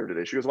 got fired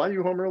today. She goes, why are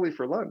you home early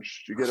for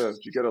lunch? Did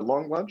you get a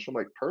long lunch? I'm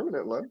like,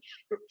 permanent lunch.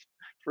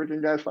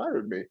 Freaking guy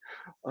fired me.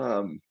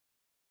 Um,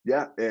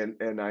 yeah,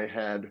 and I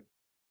had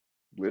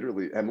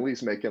literally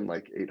Emily's making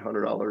like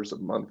 $800 a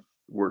month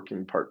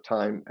working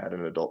part-time at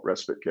an adult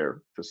respite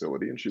care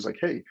facility, and she's like,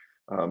 hey,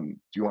 do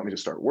you want me to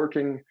start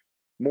working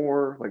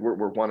more? Like we're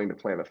wanting to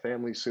plan a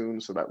family soon,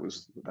 so that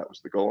was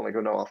the goal. And I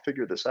go, no, I'll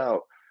figure this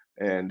out.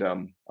 And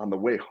on the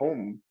way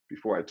home,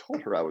 before I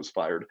told her I was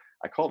fired,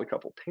 I called a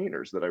couple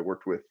painters that I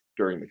worked with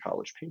during the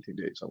college painting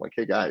days. I'm like,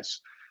 hey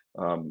guys,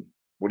 um,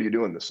 what are you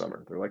doing this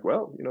summer? They're like,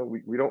 well,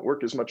 we don't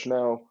work as much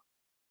now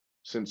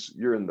since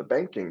you're in the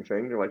banking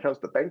thing. They're like, how's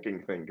the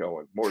banking thing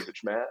going?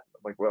 Mortgage Matt?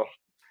 I'm like, well,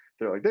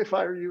 they're like, they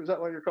fire you? Is that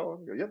why you're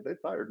calling? I go, yep, they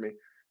fired me.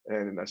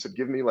 And I said,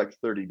 give me like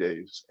 30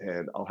 days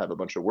and I'll have a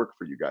bunch of work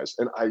for you guys.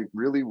 And I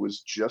really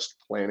was just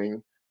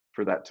planning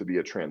for that to be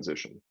a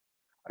transition.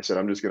 I said,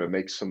 I'm just going to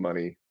make some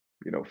money,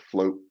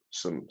 float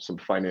some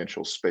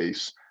financial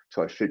space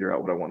till I figure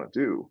out what I want to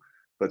do.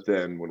 But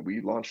then when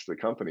we launched the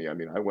company, I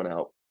mean, I went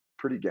out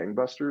pretty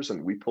gangbusters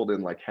and we pulled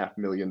in like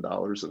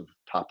 $500,000 of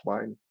top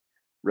line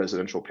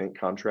residential paint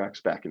contracts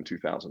back in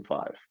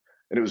 2005,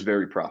 and it was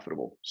very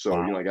profitable. So,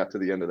 Wow. I got to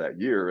the end of that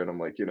year and I'm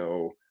like,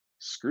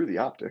 screw the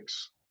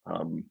optics,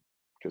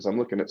 because I'm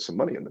looking at some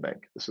money in the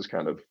bank. This is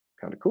kind of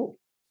cool,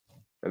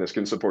 and this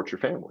can support your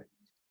family.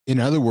 In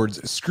other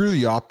words, screw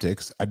the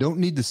optics. I don't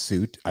need the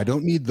suit. I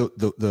don't need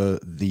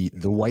the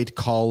white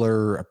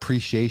collar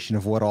appreciation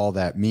of what all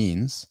that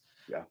means.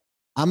 Yeah.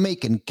 I'm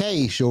making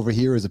cash over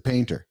here as a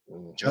painter.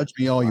 Hmm. Judge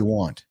me all you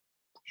want.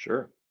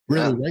 Sure.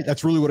 Really, Yeah. right?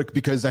 That's really what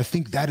because I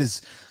think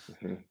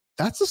Hmm.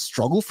 that's a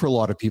struggle for a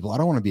lot of people. I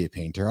don't want to be a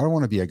painter. I don't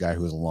want to be a guy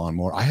who has a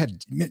lawnmower. I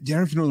don't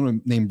know if you know the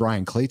name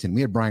Brian Clayton.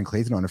 We had Brian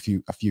Clayton on a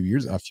few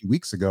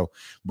weeks ago.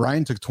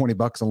 Brian took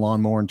 $20 a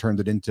lawnmower and turned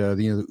it into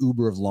the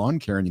Uber of lawn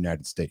care in the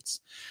United States.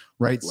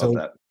 Right. Love So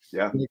that.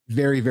 Yeah.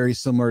 very, very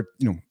similar,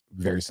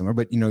 very similar,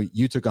 but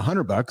you took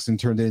 $100 and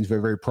turned it into a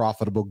very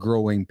profitable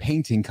growing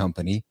painting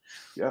company.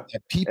 Yeah.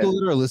 People And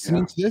that are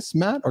listening yeah. to this,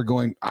 Matt, are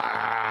going,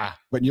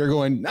 but you're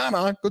going,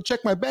 no, go check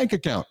my bank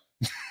account.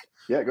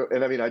 Yeah, go.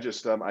 And I mean, I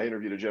just I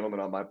interviewed a gentleman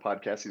on my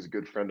podcast. He's a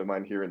good friend of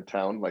mine here in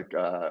town. Like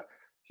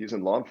he's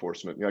in law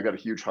enforcement. I got a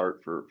huge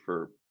heart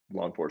for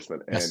law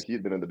enforcement, and Yes. he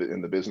had been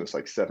in the business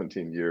like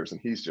 17 years, and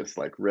he's just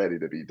like ready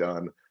to be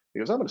done. He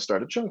goes, I'm going to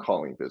start a junk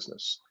hauling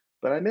business,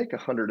 but I make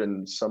 100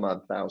 and some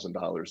odd thousand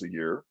dollars a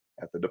year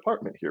at the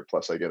department here.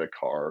 Plus, I get a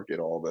car, get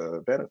all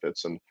the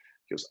benefits, and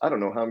he goes, I don't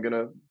know how I'm going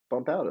to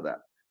bump out of that.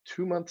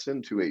 2 months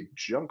into a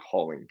junk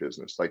hauling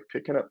business, like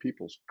picking up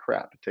people's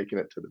crap, taking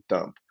it to the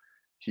dump,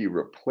 he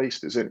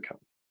replaced his income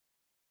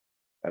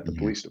at the Mhm.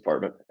 police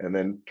department and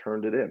then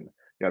turned it in.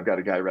 I've got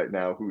a guy right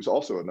now who's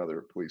also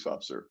another police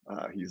officer.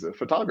 He's a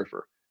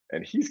photographer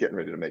and he's getting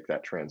ready to make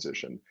that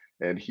transition.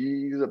 And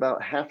he's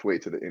about halfway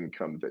to the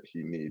income that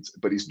he needs,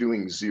 but he's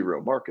doing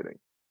zero marketing.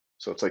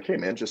 So it's like, hey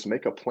man, just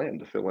make a plan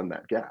to fill in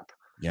that gap.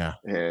 Yeah.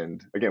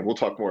 And again, we'll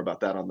talk more about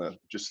that on the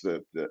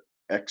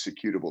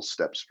executable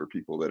steps for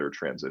people that are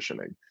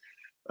transitioning.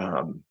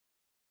 Um,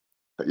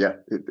 but yeah,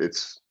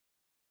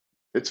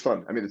 it's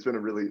fun. I mean, it's been a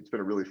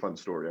really fun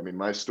story. I mean,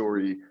 my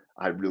story,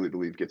 I really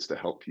believe gets to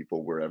help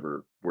people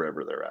wherever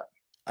they're at.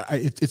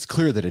 It's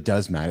clear that it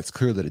does, Matt. It's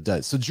clear that it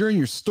does. So during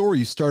your story,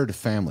 you started a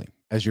family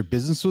as your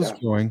business was Yeah,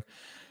 growing.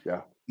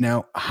 yeah.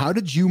 Now, how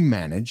did you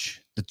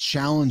manage the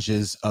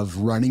challenges of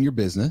running your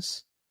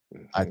business,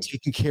 Mhm,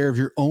 taking care of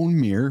your own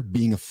mirror,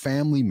 being a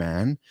family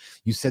man?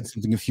 You said mhm.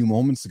 something a few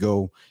moments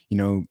ago.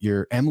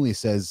 Your Emily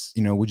says,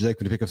 would you like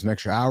me to pick up some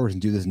extra hours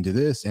and do this and do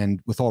this?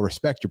 And with all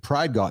respect, your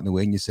pride got in the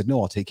way, and you said,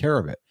 no, I'll take care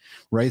of it.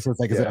 Right? So it's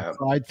like, is that a Yeah,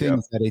 pride thing? yeah.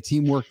 Is that a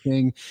teamwork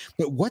thing?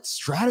 But what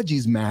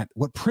strategies, Matt?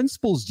 What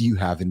principles do you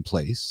have in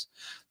place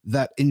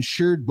that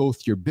ensured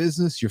both your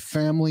business, your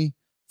family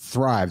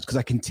thrives? Because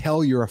I can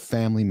tell you're a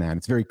family man.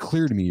 It's very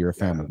clear to me you're a Yeah,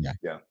 family guy.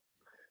 yeah.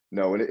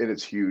 No, and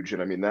it's huge.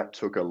 And I mean, that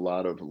took a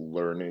lot of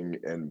learning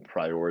and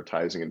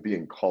prioritizing and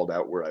being called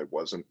out where I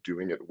wasn't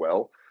doing it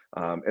well.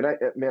 And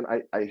man,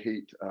 I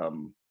hate,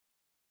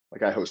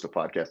 like I host a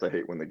podcast. I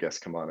hate when the guests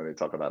come on and they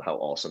talk about how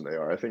awesome they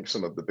are. I think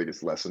some of the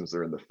biggest lessons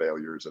are in the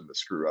failures and the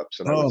screw ups.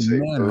 And I would Oh say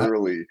man,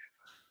 early,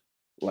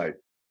 like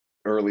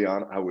Early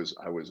on, I was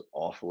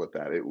awful at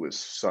that. It was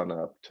sun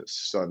up to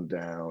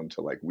sundown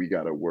to like we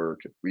gotta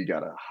work, we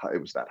gotta. It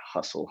was that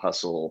hustle,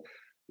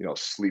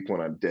 sleep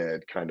when I'm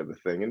dead kind of a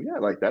thing. And yeah,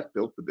 like that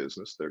built the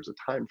business. There's a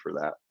time for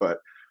that, but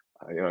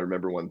I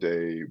remember one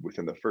day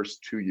within the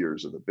first 2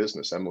 years of the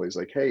business, Emily's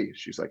like, "Hey,"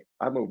 she's like,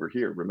 "I'm over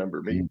here.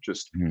 Remember me?"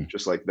 Just Mhm.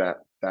 just like that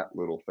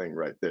little thing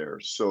right there.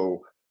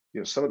 So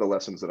some of the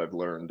lessons that I've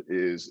learned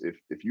is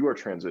if you are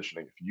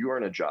transitioning, if you are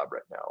in a job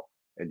right now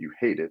and you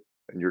hate it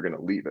and you're going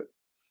to leave it,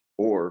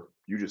 or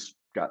you just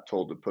got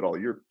told to put all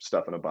your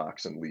stuff in a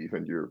box and leave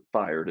and you're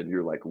fired and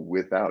you're like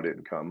without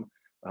income,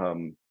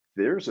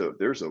 there's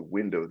a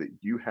window that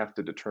you have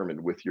to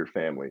determine with your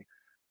family,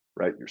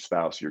 right? Your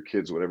spouse, your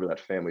kids, whatever that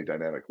family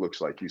dynamic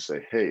looks like. You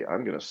say, hey,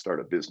 I'm going to start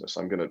a business,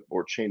 I'm going to,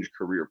 or change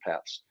career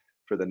paths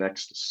for the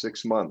next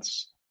 6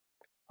 months.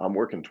 I'm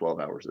working 12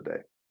 hours a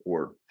day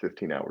or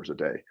 15 hours a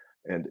day,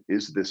 and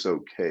is this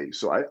okay?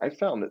 So I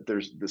found that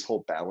there's this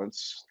whole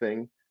balance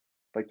thing.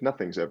 Like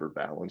nothing's ever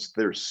balanced.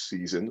 There's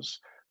seasons,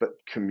 but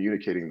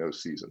communicating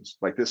those seasons.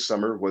 Like this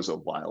summer was a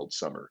wild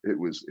summer. It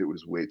was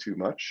way too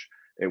much,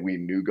 and we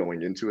knew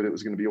going into it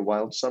was going to be a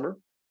wild summer,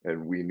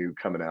 and we knew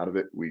coming out of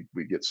it we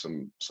get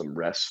some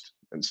rest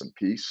and some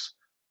peace.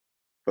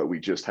 But we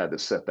just had to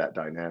set that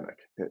dynamic,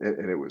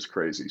 and it was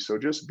crazy. So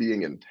just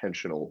being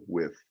intentional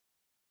with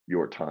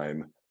your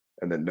time,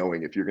 and then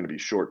knowing if you're going to be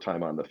short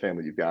time on the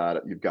family, you've got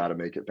to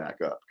make it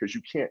back up, because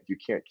you can't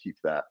keep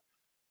that.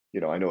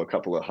 I know a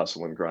couple of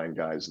hustle and grind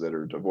guys that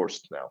are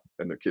divorced now,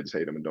 and their kids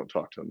hate them and don't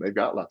talk to them. They've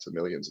got lots of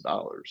millions of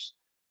dollars,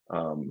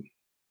 um,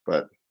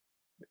 but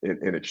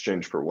in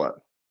exchange for what?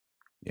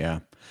 Yeah.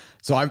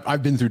 So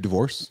I've been through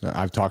divorce.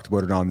 I've talked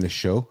about it on this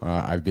show.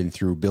 I've been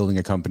through building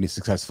a company,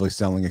 successfully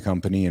selling a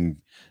company,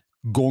 and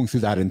going through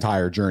that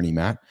entire journey,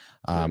 Matt.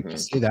 I Hmm.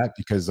 say that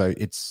because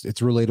it's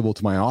relatable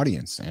to my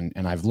audience, and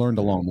I've learned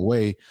Hmm. along the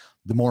way.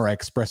 The more I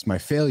express my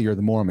failure,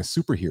 the more I'm a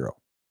superhero.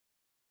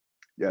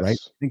 Right?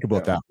 Yes. Think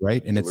about Yeah. that,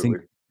 right? And it's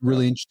Absolutely. Yeah.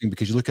 really interesting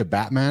because you look at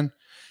Batman,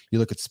 you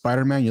look at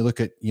Spider-Man, you look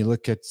at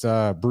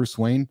Bruce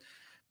Wayne.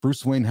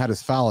 Bruce Wayne had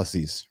his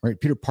fallacies, right?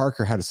 Peter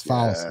Parker had his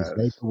fallacies,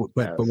 right?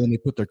 Yes. But when Yes. they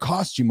put their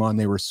costume on,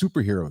 they were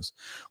superheroes.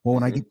 Well,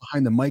 when I Hmm. get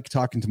behind the mic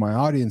talking to my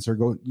audience, or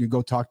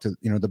go talk to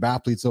the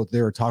athletes out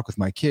there, or talk with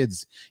my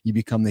kids, you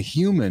become the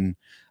human.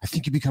 I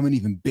think you become an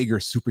even bigger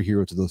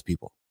superhero to those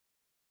people.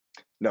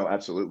 No,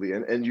 absolutely,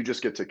 and you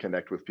just get to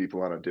connect with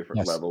people on a different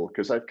Yes. level,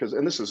 because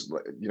and this is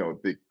like, a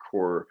big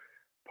core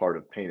part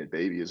of Painted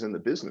Baby is in the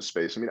business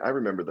space. I mean, I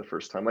remember the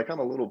first time, like I'm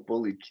a little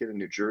bullied kid in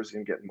New Jersey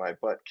and getting my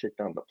butt kicked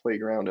on the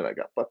playground, and I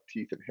got buck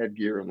teeth and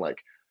headgear, and like,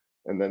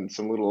 and then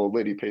some little old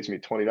lady pays me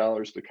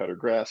 $20 to cut her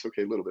grass.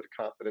 Okay, a little bit of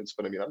confidence,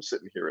 but I mean, I'm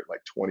sitting here at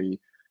like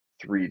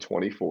 23,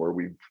 24.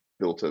 We've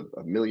built a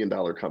 $1 million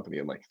company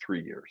in like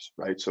 3 years,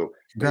 right? So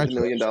here's a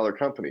million Congratulations. dollar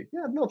company.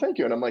 Yeah, no, thank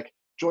you. And I'm like,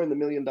 join the $1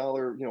 million,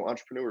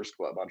 entrepreneurs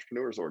club,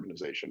 entrepreneurs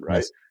organization, right?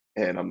 Yes.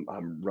 And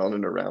I'm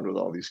running around with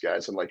all these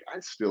guys, and like I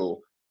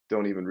still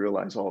don't even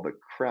realize all the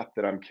crap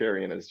that I'm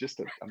carrying as just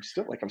I'm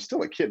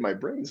still a kid. My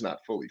brain's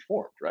not fully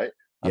formed, right?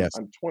 I'm Yes.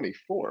 I'm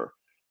 24,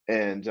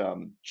 and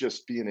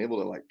just being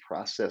able to like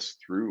process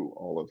through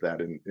all of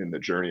that in the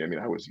journey. I mean,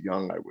 I was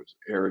young, I was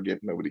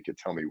arrogant, nobody could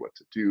tell me what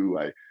to do.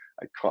 I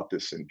caught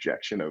this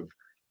injection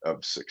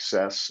of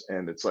success,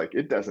 and it's like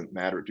it doesn't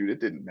matter, dude. It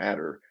didn't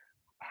matter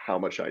how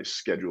much I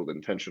scheduled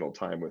intentional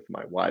time with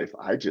my wife.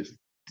 I just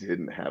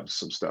didn't have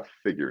some stuff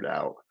figured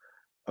out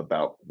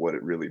about what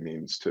it really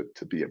means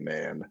to be a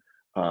man.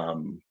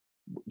 Um,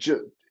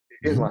 just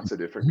in Mhm. lots of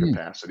different Mhm.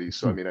 capacities.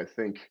 So I Mhm. mean, I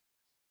think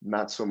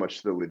not so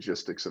much the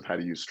logistics of how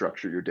do you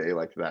structure your day,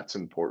 like that's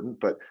important,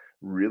 but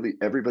really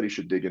everybody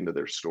should dig into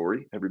their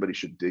story. Everybody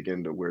should dig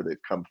into where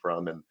they've come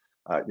from, and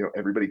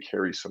everybody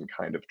carries some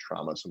kind of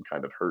trauma, some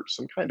kind of hurt,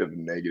 some kind of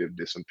negative,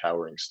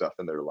 disempowering stuff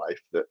in their life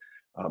that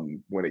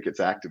when it gets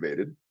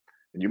activated,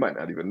 and you might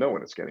not even know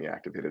when it's getting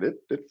activated,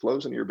 it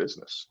flows into your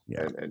business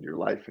Yeah. and your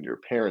life and your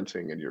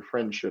parenting and your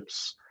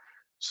friendships.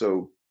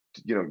 So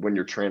when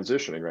you're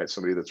transitioning, right,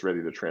 somebody that's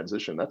ready to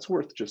transition, that's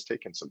worth just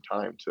taking some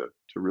time to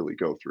really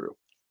go through.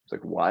 It's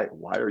like,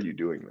 why are you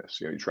doing this?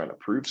 You're trying to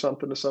prove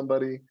something to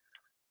somebody.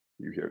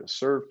 You're here to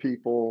serve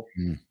people.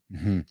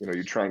 Mhm.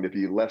 You're trying to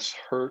be less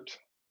hurt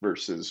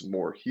versus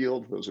more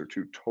healed. Those are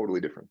two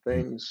totally different Mhm.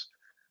 things.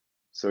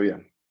 So yeah.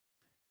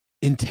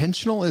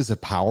 Intentional is a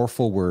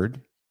powerful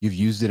word. You've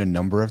used it a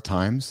number of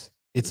times.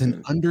 It's an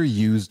Hmm.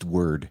 underused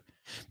word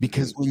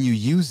because Hmm. when you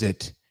use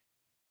it,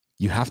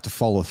 you have to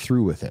follow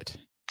through with it.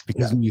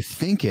 Because Yeah. when you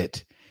think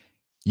it,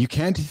 you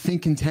can't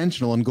think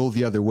intentional and go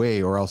the other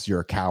way, or else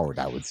you're a coward,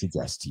 I would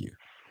suggest to you.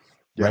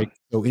 Yeah. Right.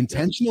 So Yeah.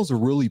 intentional is a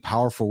really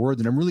powerful word.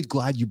 And I'm really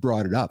glad you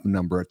brought it up a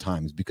number of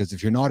times, because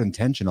if you're not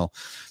intentional,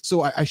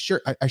 so I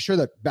share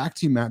that back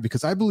to you, Matt,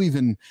 because I believe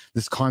in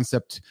this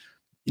concept.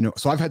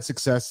 So I've had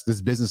success,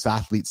 this business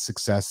athlete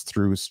success,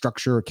 through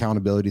structure,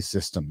 accountability,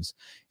 systems.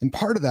 And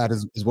part of that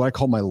is what I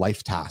call my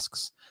life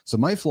tasks. So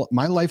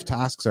my life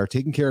tasks are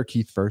taking care of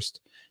Keith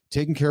first,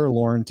 taking care of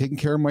Lauren, taking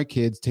care of my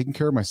kids, taking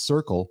care of my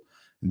circle,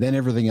 Then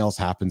everything else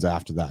happens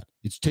after that.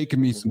 It's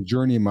taken me Mhm. some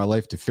journey in my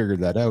life to figure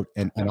that out.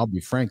 And I'll be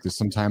frank, that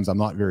sometimes I'm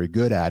not very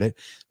good at it.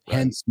 Right.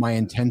 Hence my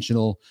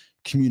intentional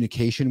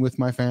communication with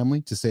my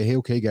family to say, hey,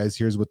 okay, guys,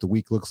 here's what the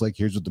week looks like.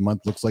 Here's what the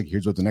month looks like.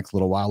 Here's what the next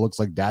little while looks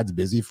like. Dad's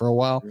busy for a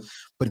while, Mhm.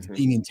 but it's Mhm.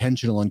 being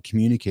intentional and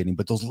communicating.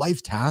 But those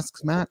life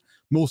tasks, Matt,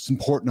 most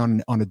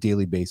important on a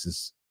daily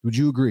basis. Would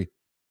you agree?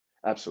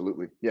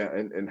 Absolutely. Yeah,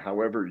 and um,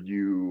 however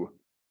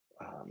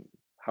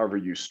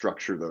you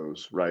structure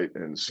those, right,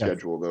 and Yes.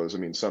 schedule those. I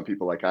mean, some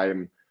people, like, I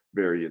am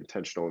very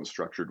intentional and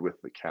structured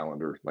with the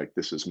calendar. Like,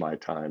 this is my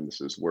time.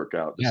 This is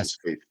workout. This Yes. is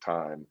faith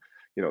time.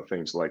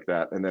 Things like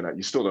that. And then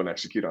you still don't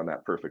execute on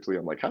that perfectly.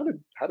 I'm like, how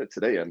did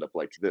today end up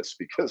like this?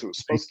 Because it was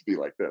supposed to be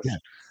like Yeah. this.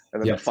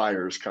 And then the Yes.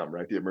 fires come,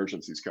 right? The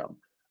emergencies come.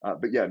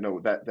 But yeah, no,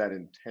 that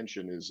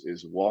intention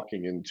is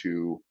walking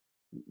into,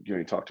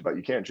 you talked about,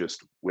 you can't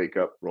just wake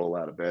up, roll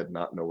out of bed,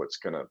 not know what's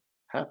going to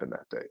happen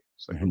that day.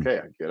 It's like, Mhm. okay,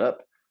 I get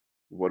up.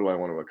 What do I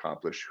want to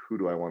accomplish? Who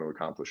do I want to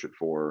accomplish it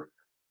for?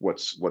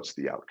 What's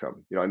the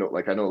outcome? I know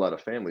a lot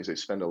of families, they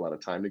spend a lot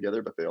of time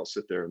together, but they all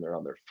sit there and they're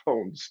on their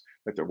phones,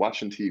 like they're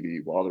watching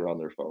TV while they're on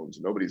their phones.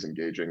 Nobody's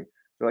engaging.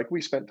 They're like,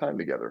 we spent time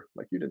together.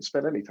 Like, you didn't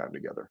spend any time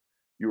together.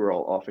 You were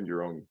all off in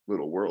your own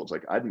little worlds.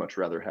 Like, I'd much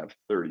rather have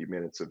 30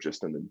 minutes of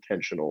just an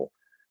intentional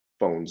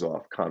phones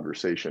off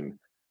conversation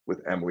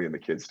with Emily and the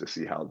kids to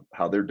see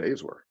how their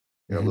days were.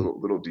 A Mhm.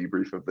 little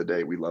debrief of the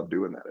day. We love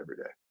doing that every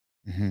day.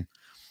 Mhm.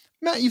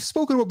 Matt, you've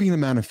spoken about being a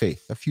man of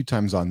faith a few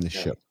times on this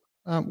Yeah. show.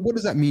 What Mhm.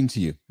 does that mean to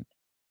you?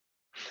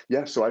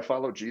 Yeah, so I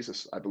follow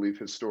Jesus. I believe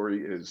his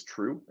story is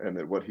true and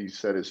that what he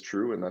said is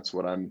true, and that's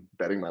what I'm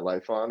betting my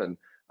life on, and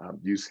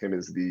use him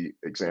as the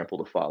example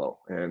to follow.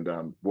 And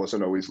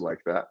wasn't always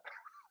like that.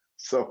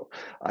 So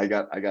I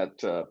got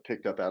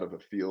picked up out of a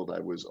field. I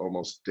was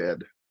almost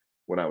dead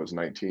when I was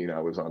 19.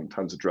 I was on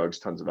tons of drugs,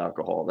 tons of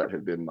alcohol. That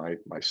had been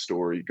my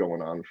story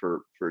going on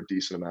for a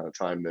decent amount of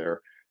time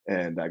there.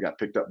 And I got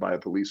picked up by a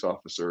police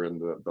officer. And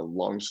the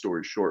long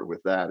story short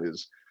with that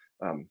is,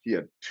 he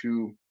had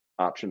two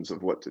options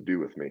of what to do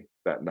with me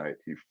that night.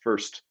 He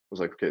first was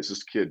like, okay, is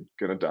this kid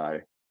gonna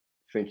die?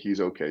 Think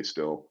he's okay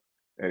still?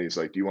 And he's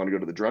like, do you want to go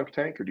to the drunk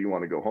tank or do you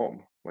want to go home?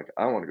 I'm like,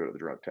 I want to go to the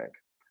drunk tank.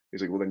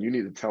 He's like, well, then you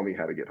need to tell me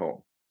how to get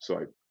home. So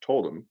I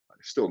told him. I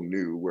still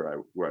knew where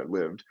I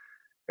lived,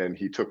 and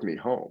he took me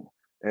home.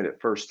 And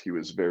at first, he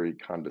was very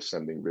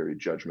condescending, very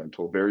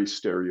judgmental, very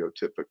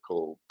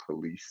stereotypical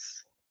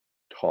police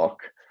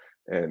talk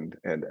and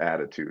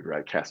attitude,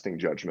 right? Casting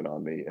judgment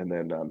on me. And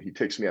then he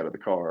takes me out of the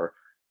car,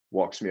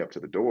 walks me up to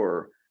the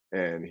door,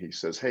 and he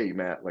says, "Hey,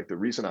 Matt, like, the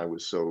reason I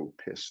was so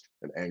pissed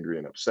and angry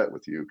and upset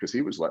with you, because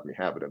he was letting me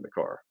have it in the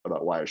car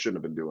about why I shouldn't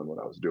have been doing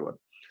what I was doing."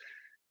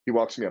 He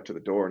walks me up to the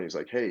door and he's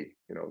like, "Hey,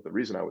 the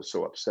reason I was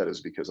so upset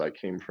is because I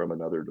came from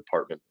another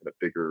department in a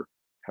bigger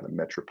kind of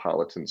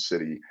metropolitan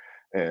city,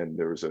 and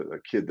there was a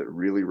kid that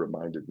really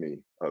reminded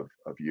me of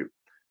you.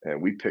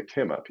 And we picked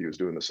him up. He was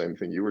doing the same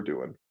thing you were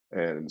doing.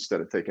 And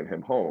instead of taking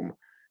him home,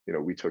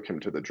 we took him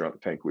to the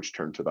drunk tank, which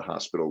turned to the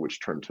hospital,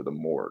 which turned to the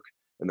morgue.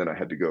 And then I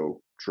had to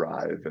go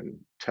drive and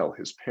tell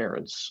his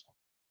parents,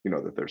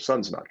 that their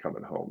son's not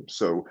coming home."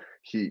 So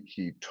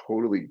he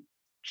totally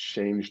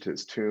changed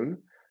his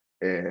tune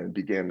and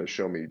began to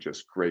show me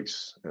just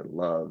grace and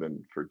love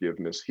and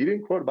forgiveness. He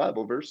didn't quote a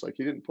Bible verse, like,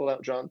 he didn't pull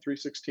out John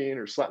 3:16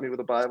 or slap me with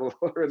a Bible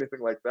or anything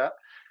like that.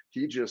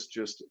 He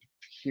just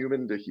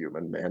human to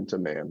human, man to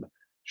man,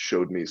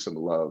 showed me some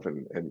love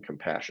and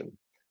compassion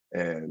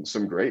and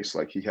some grace.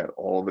 Like, he had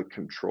all the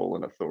control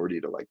and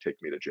authority to, like,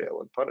 take me to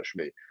jail and punish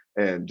me.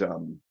 And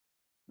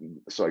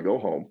so I go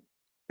home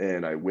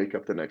and I wake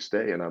up the next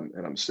day and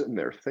I'm sitting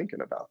there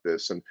thinking about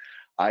this. And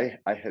I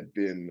had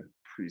been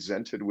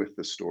presented with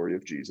the story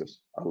of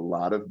Jesus a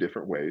lot of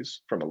different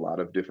ways from a lot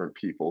of different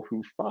people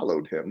who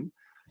followed him,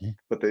 Mhm.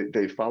 but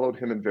they followed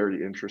him in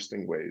very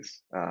interesting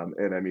ways.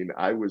 And I mean,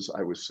 I was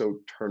so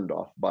turned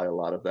off by a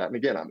lot of that. And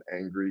again, I'm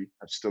angry.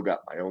 I've still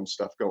got my own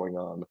stuff going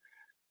on.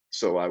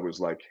 So I was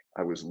like,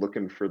 I was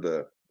looking for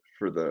the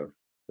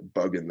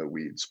bug in the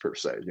weeds per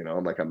se.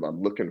 I'm like, I'm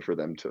looking for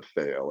them to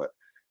fail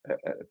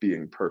at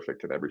being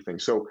perfect and everything.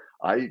 So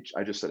I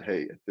just said,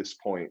 hey, at this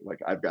point, like,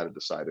 I've got to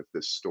decide if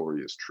this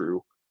story is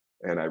true.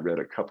 And I read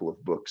a couple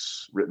of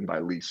books written by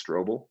Lee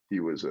Strobel. He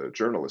was a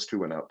journalist who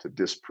went out to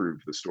disprove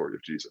the story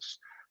of Jesus.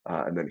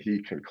 And then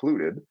he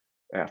concluded,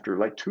 after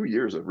like 2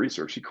 years of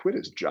research, he quit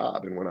his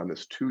job and went on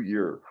this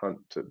 2-year hunt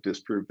to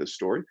disprove this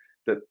story,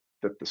 that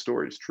the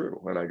story is true.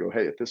 And I go,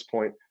 hey, at this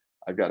point,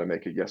 I've got to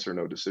make a yes or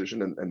no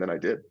decision. And then I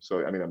did.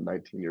 So, I mean, I'm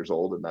 19 years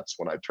old, and that's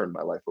when I turned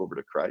my life over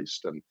to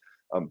Christ. And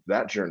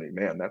that journey,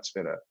 man, that's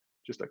been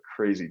just a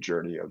crazy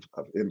journey of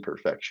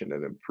imperfection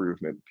and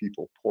improvement,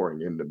 people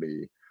pouring into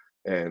me.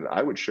 And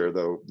I would share,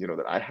 though,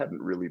 that I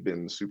hadn't really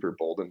been super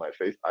bold in my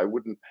faith. I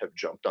wouldn't have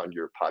jumped on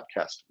your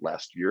podcast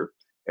last year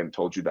and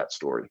told you that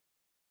story,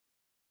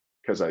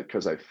 because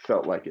I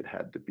felt like it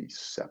had to be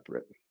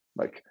separate.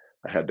 Like,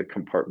 I had to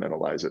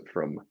compartmentalize it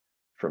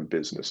from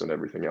business and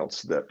everything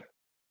else that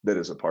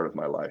is a part of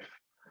my life.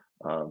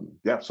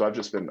 Yeah, so I've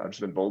just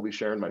been boldly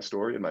sharing my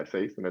story and my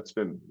faith, and it's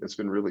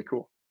been really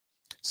cool.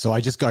 So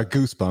I just got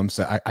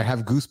goosebumps. I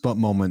have goosebump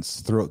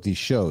moments throughout these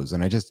shows,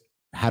 and I just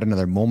had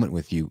another moment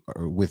with you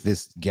or with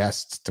this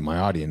guest to my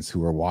audience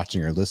who are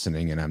watching or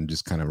listening, and I'm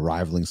just kind of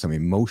rivaling some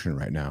emotion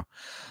right now.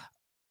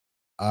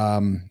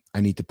 I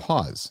need to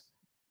pause.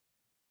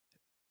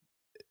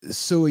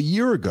 So a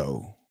year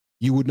ago,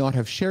 you would not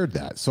have shared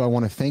that. So I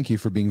want to thank you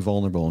for being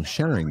vulnerable and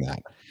sharing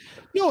that.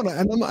 No,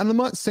 and I'm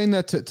not saying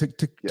that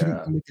to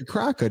Yeah. make a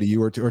crack out of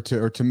you or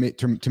to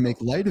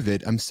make light of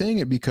it. I'm saying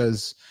it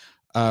because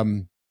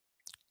um,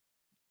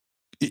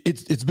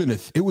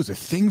 it was a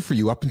thing for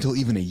you up until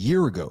even a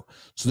year ago.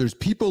 So there's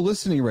people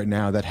listening right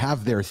now that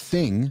have their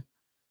thing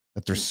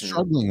that they're Mhm.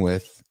 struggling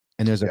with,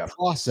 and there's a Yeah.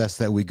 process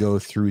that we go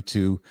through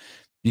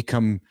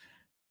become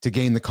to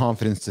gain the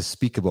confidence to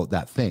speak about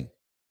that thing.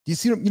 Do you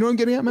see? You know what I'm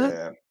getting at, Matt?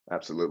 Yeah,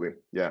 absolutely.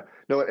 Yeah.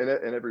 No, and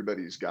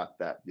everybody's got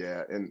that.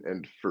 Yeah.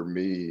 And for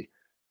me,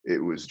 it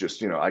was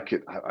just,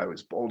 I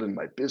was bold in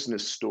my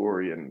business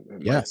story and my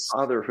Yes.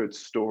 fatherhood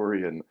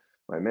story and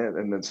my man.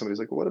 And then somebody's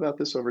like, well, what about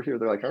this over here?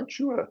 They're like, aren't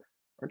you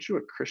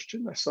a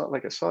Christian? I saw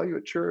you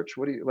at church.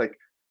 What do you like?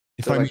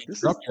 If They're I may like,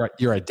 this is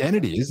interrupt your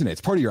identity, isn't it?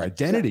 It's part of your yeah,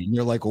 identity. And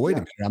you're like, well, wait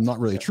a yeah, minute, I'm not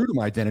really yeah. true to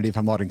my identity if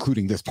I'm not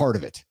including this part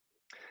of it.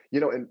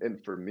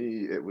 And for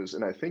me, it was,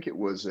 and I think it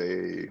was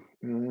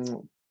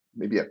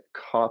maybe a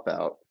cop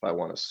out, if I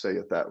want to say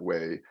it that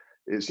way.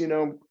 Is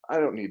I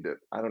don't need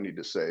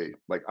to say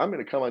like I'm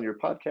going to come on your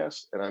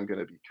podcast and I'm going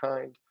to be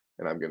kind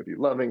and I'm going to be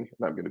loving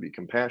and I'm going to be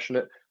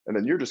compassionate, and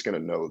then you're just going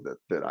to know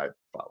that I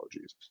follow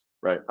Jesus,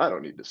 right? I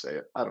don't need to say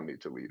it. I don't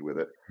need to lead with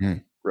it,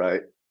 Mm.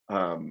 right?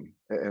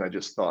 And I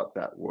just thought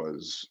that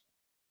was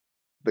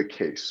the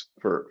case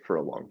for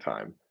a long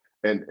time,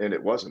 and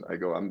it wasn't.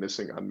 I'm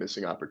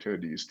missing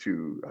opportunities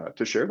to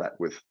share that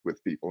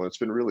with people, and it's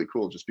been really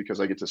cool just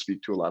because I get to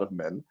speak to a lot of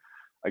men.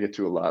 I get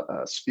to a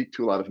lot speak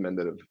to a lot of men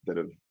that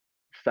have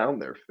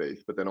found their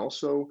faith, but then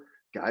also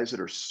guys that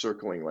are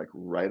circling like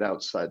right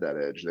outside that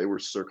edge. They were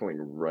circling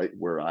right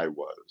where I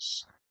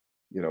was,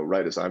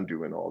 right as I'm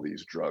doing all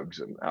these drugs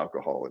and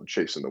alcohol and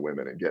chasing the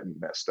women and getting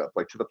messed up,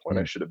 like to the point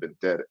I Mm. should have been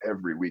dead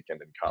every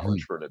weekend in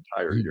college Mm. for an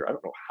entire Mm. year. I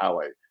don't know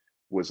how I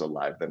was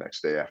alive the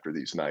next day after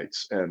these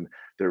nights. And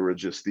there were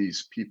just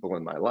these people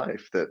in my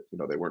life that,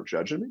 they weren't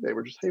judging me. They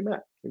were just, hey,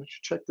 Matt,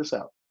 check this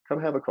out.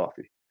 Come have a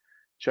coffee.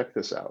 Check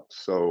this out.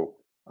 So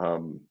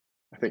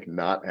I think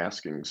not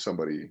asking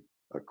somebody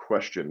a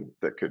question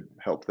that could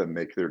help them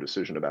make their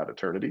decision about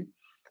eternity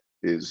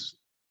is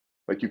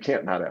like, you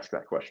can't not ask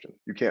that question.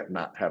 You can't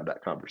not have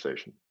that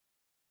conversation.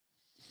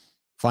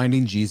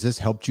 Finding Jesus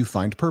helped you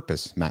find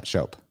purpose, Matt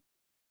Shoup.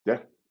 Yeah.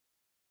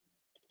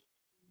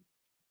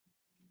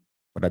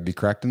 Would I be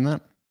correct in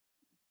that?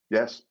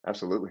 Yes,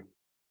 absolutely.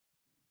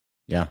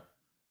 Yeah.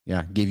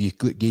 Yeah. Gave you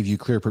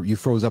clear purpose. You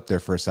froze up there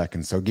for a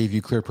second. So gave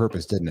you clear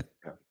purpose, didn't it?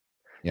 Yeah.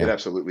 It Yeah.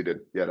 absolutely did.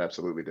 Yeah, it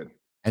absolutely did.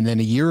 And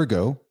then a year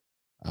ago,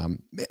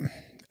 um,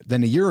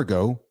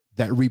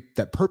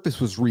 that purpose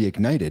was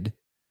reignited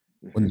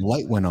when the Mhm.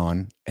 light went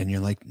on, and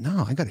you're like,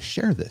 no, I got to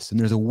share this. And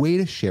there's a way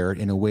to share it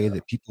in a way Yeah.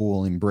 that people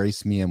will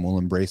embrace me and will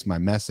embrace my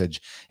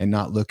message and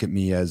not look at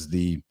me as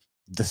the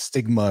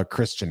stigma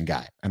Christian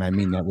guy. And I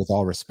mean that with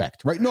all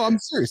respect, right? No, I'm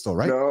serious though,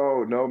 right?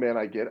 No, no, man,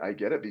 I get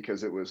it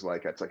because it was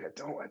like it's like I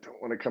don't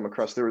want to come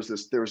across. There was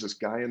this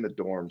guy in the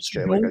dorms.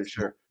 You Okay, like don't, I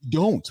share. you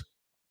don't.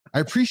 I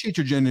appreciate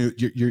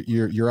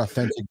your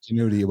authentic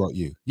genuity about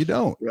you. You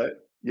don't. Right.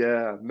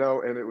 Yeah.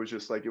 No, and it was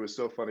just like it was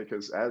so funny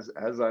because as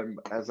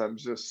I'm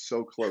just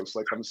so close,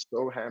 like I'm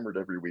so hammered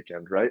every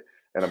weekend, right?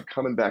 And I'm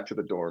coming back to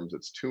the dorms.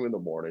 It's 2 in the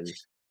morning,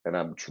 and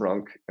I'm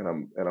drunk, and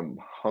I'm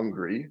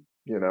hungry,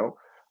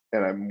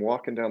 and I'm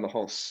walking down the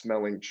hall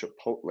smelling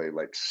Chipotle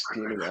like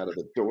steaming out of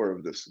the door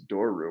of this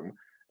door room,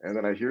 and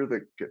then I hear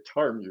the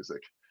guitar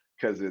music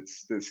because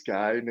it's this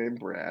guy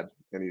named Brad,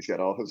 and he's got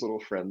all his little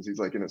friends. He's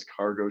like in his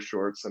cargo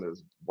shorts and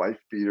his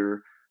wife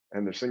beater,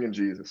 and they're singing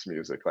Jesus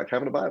music, like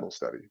having a Bible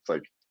study. It's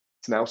like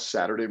it's now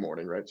Saturday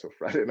morning, right? So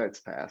Friday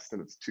night's passed,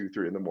 and it's 2,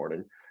 3 in the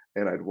morning,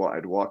 and I'd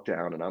walk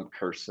down, and I'm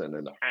cursing,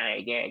 and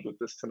I gotta get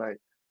this tonight,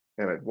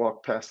 and I'd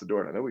walk past the door,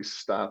 and I'd always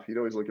stop. He'd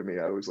always look at me.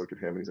 I always look at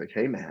him, and he's like,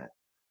 "Hey, Matt,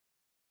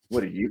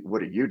 what are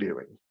you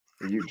doing?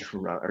 Are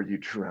you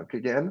drunk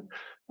again?"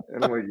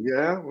 And I'm like,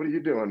 "Yeah. What are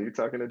you doing? Are you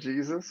talking to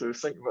Jesus or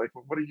something? Like,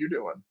 what are you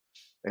doing?"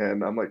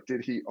 And I'm like,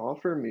 "Did he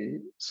offer me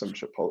some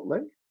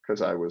Chipotle?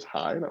 Because I was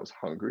high and I was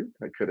hungry.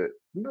 I could have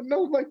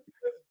no, like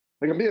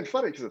I'm being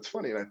funny because it's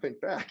funny, and I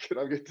think back and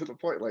I get to the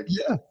point like,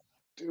 Yeah.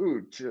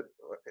 dude,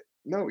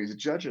 no, he's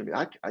judging me.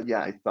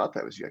 Yeah, I thought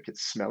that was you. I could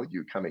smell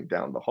you coming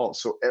down the hall.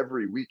 So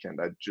every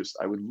weekend,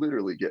 I would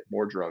literally get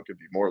more drunk and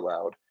be more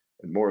loud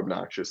and more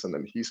obnoxious, and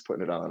then he's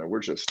putting it on, and we're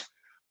just,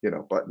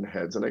 butting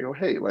heads. And I go,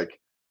 hey, like,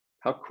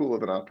 how cool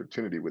of an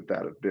opportunity would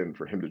that have been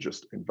for him to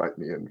just invite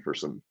me in for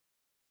some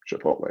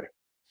Chipotle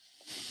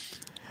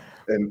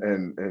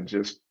and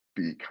just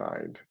be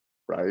kind,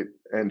 right?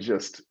 And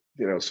just,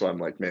 so I'm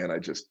like, man, I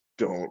just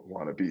don't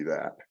want to be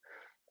that.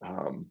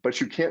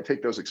 But you can't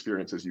take those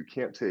experiences. You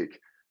can't take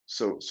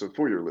so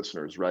for your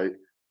listeners, right?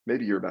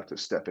 Maybe you're about to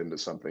step into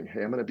something.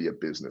 Hey, I'm going to be a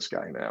business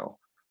guy now,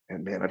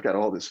 And man, I've got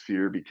all this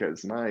fear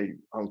because my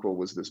uncle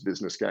was this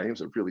business guy. He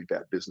was a really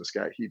bad business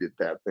guy. He did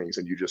bad things,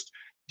 and you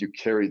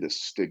carry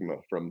this stigma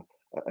from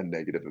a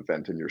negative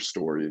event in your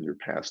story in your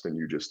past, and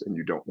you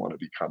don't want to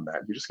become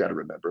that. You just got to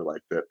remember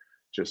like that.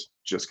 Just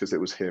because it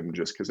was him,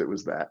 just because it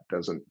was that,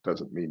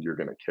 doesn't mean you're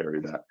going to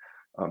carry that.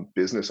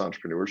 Business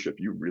entrepreneurship,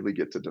 you really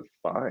get to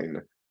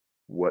define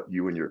what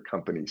you and your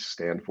company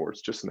stand for.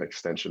 It's just an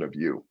extension of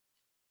you.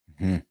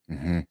 Mhm,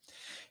 mhm.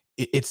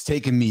 It's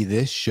taken me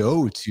this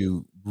show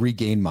to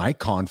regain my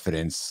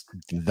confidence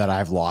that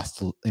I've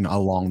lost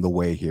along the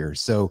way here.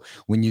 So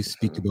when you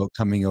speak Mhm. about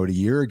coming out a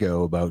year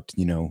ago about,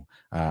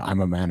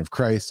 I'm a man of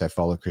Christ, I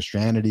follow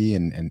Christianity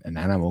and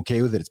I'm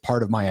okay with it. It's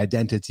part of my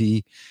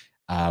identity.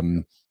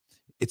 Um,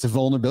 it's a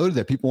vulnerability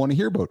that people want to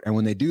hear about. And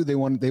when they do, they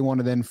want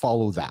to then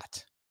follow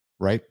that.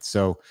 Right.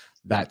 So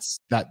Yeah.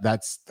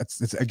 that's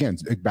again,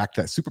 back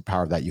to that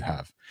superpower that you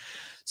have.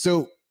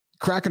 So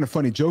cracking a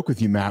funny joke with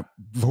you, Matt,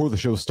 before the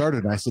show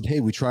started. And I said, hey,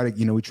 we try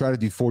to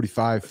do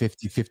 45,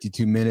 50,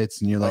 52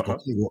 minutes. And you're like, Uh-huh.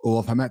 okay, well,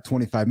 if I'm at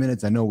 25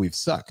 minutes, I know we've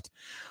sucked.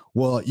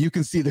 Well, you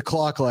can see the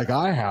clock like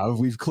I have.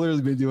 We've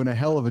clearly been doing a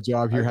hell of a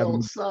job I here. don't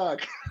Having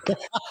suck.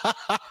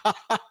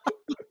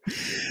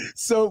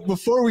 so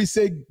before we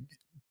say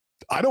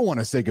I don't want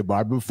to say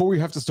goodbye, but before we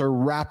have to start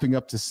wrapping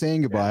up to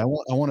saying goodbye, Yeah.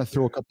 I want to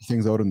throw a couple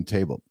things out on the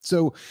table.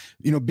 So,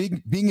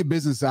 being a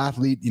business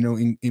athlete,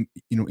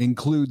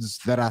 includes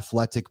that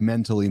athletic,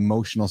 mental,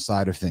 emotional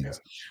side of Yeah.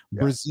 things. Yeah.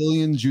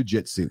 Brazilian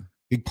jiu-jitsu,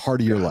 big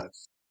part of your life.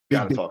 God, Big,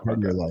 gotta big talk part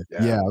of about your that. life.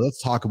 Yeah. Yeah,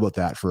 let's talk about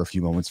that for a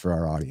few moments for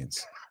our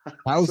audience.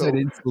 How's that So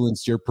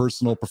influenced your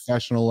personal,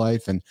 professional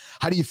life, and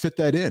how do you fit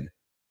that in?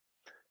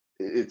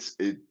 it's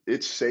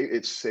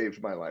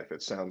saved my life.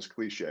 It sounds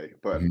cliche,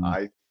 but Mhm.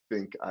 I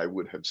think I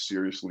would have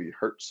seriously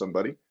hurt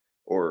somebody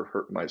or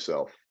hurt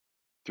myself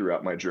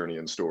throughout my journey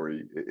and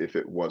story if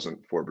it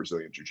wasn't for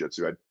Brazilian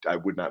Jiu-Jitsu. I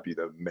would not be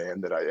the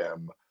man that I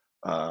am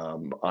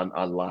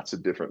on lots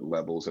of different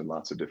levels and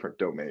lots of different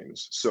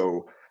domains.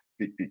 So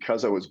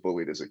because I was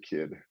bullied as a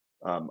kid,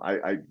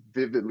 I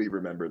vividly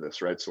remember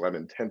this. Right, so I'm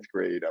in 10th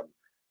grade. I'm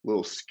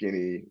little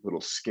skinny,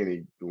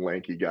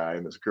 lanky guy,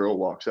 and this girl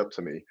walks up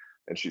to me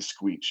and she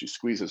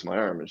squeezes my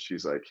arm, and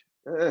she's like,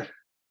 eh.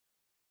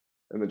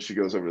 And then she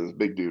goes over to this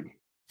big dude,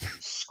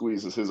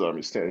 squeezes his arm.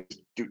 He's standing,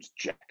 dude's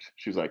jacked.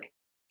 She's like,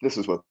 "This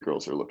is what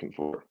girls are looking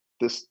for.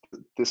 This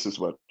is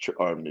what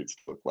your arm needs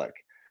to look like."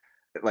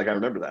 Like I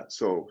remember that.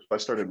 So I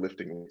started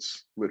lifting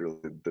weights literally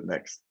the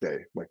next day.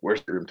 I'm like,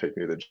 "Where's the room? Take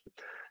me to the gym."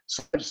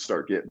 So I just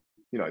start getting,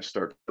 I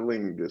start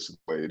filling this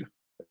void,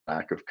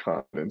 lack of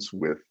confidence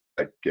with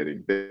like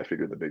getting big. I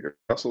figure the bigger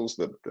muscles,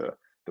 the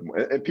more,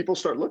 and people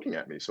start looking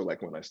at me. So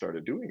like when I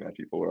started doing that,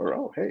 people were,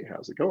 "Oh, hey,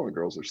 how's it going?"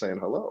 Girls are saying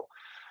hello,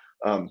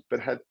 but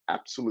had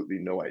absolutely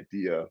no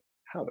idea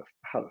how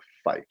to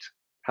fight,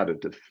 how to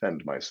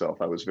defend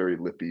myself. I was very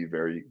lippy,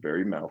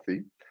 very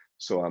mouthy.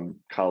 So I'm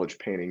college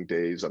painting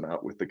days. I'm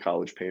out with the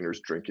college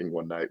painters drinking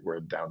one night. We're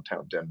in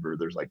downtown Denver.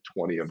 There's like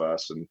 20 of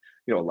us, and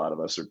a lot of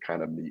us are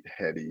kind of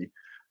meatheady,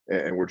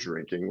 and we're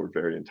drinking. We're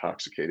very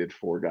intoxicated.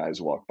 Four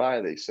guys walk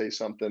by. They say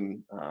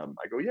something.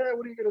 I go, "Yeah,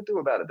 what are you going to do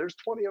about it? There's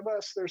 20 of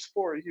us. There's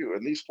four of you,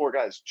 and these four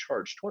guys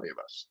charge 20 of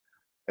us."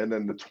 And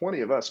then the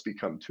 20 of us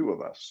become two of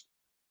us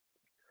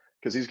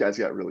because these guys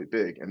got really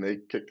big and they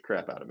kicked the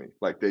crap out of me.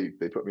 Like they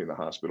put me in the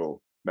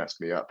hospital, messed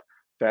me up.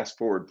 Fast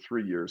forward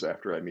 3 years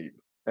after I meet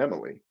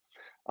Emily,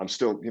 I'm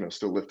still,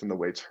 still lifting the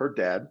weights. Her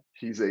dad,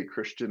 he's a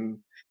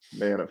Christian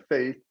man of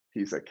faith.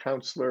 He's a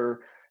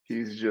counselor.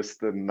 He's just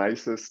the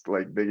nicest,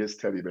 like biggest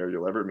teddy bear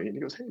you'll ever meet. And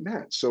he goes, "Hey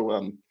Matt, so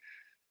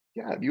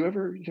yeah, have you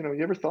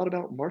ever thought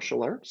about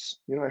martial arts?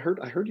 I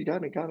heard you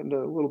got into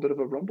a little bit of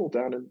a rumble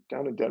down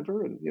in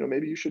Denver, and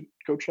maybe you should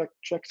go check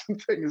some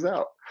things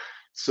out."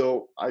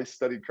 So I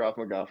studied Krav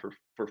Maga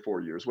for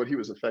 4 years. What he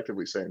was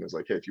effectively saying is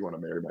like, "Hey, if you want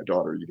to marry my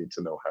daughter, you need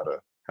to know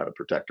how to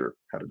protect her,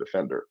 how to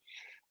defend her."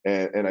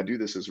 And I do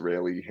this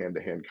Israeli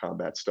hand-to-hand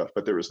combat stuff,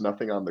 but there was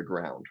nothing on the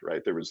ground,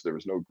 right? There was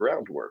no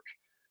groundwork.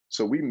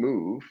 So we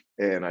move,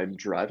 and I'm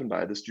driving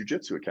by this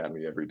jujitsu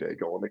academy every day,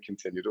 going to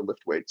continue to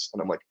lift weights.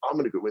 And I'm like, I'm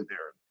going to go in there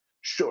and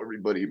show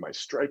everybody my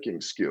striking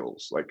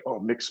skills. Like, oh,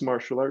 mixed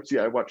martial arts.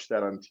 Yeah, I watched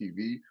that on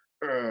TV.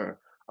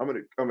 I'm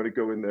gonna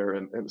go in there,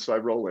 and so I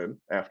roll in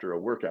after a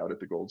workout at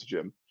the Gold's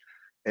Gym,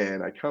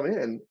 and I come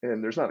in,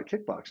 and there's not a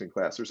kickboxing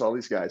class. There's all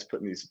these guys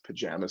putting these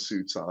pajama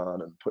suits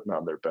on and putting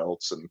on their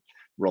belts and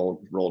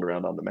rolling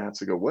around on the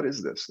mats. I go, "What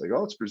is this?" They go,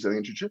 "Oh, it's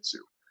Brazilian Jiu Jitsu."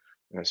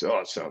 And I said, "Oh,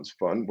 it sounds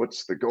fun.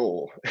 What's the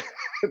goal?"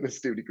 And this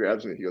dude, he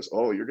grabs me. He goes,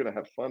 "Oh, you're gonna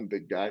have fun,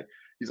 big guy."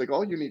 He's like,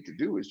 "All you need to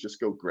do is just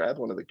go grab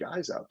one of the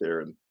guys out there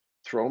and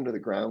throw him to the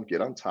ground, get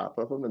on top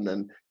of him, and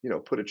then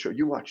put a choke.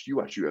 You watch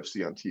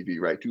UFC on TV,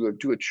 right?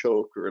 Do a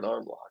choke or an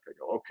arm lock." I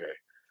go, "Okay,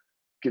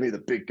 give me the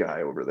big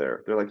guy over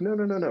there." They're like, "No,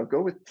 no, no, no.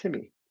 Go with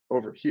Timmy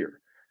over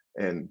here."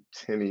 And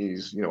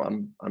Timmy's,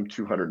 I'm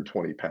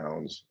 220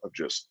 pounds of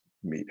just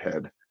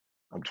meathead.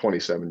 I'm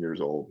 27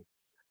 years old.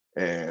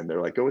 And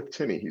they're like, "Go with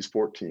Timmy. He's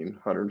 14,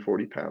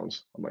 140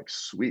 pounds." I'm like,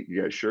 "Sweet.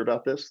 You guys sure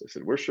about this?" They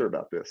said, "We're sure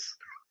about this."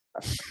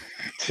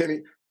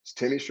 Timmy, is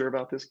Timmy sure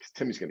about this? Because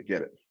Timmy's going to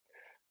get it.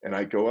 And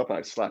I go up,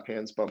 I slap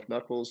hands, bump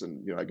knuckles,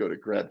 and I go to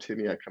grab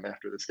Timmy. I come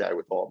after this guy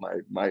with all my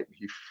might.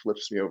 He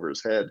flips me over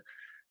his head,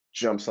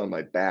 jumps on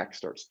my back,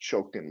 starts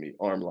choking me,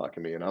 arm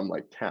locking me, and I'm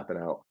like tapping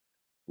out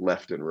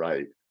left and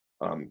right,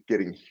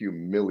 getting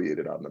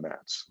humiliated on the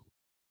mats.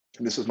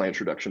 And this was my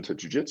introduction to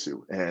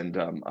jujitsu, and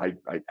I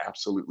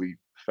absolutely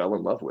fell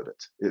in love with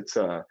it. It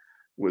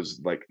was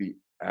like the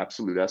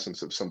absolute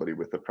essence of somebody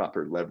with the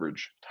proper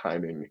leverage,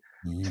 timing,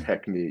 Mm.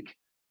 technique,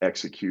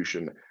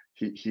 execution.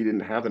 He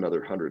didn't have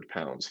another 100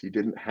 pounds. He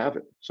didn't have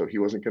it, so he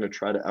wasn't going to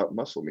try to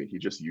outmuscle me. He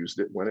just used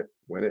it when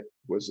it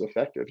was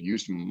effective.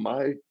 Used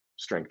my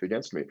strength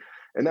against me,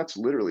 and that's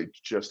literally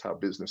just how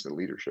business and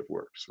leadership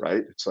works,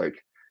 right? It's like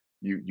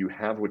you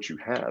have what you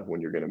have when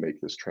you're going to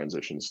make this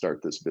transition,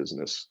 start this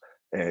business,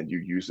 and you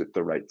use it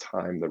the right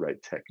time, the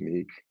right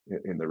technique,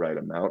 in the right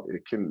amount,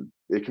 it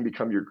can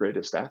become your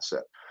greatest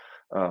asset.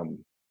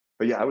 Um,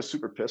 but yeah, I was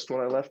super pissed when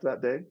I left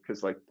that day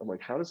because I'm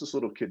like, how does this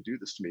little kid do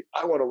this to me?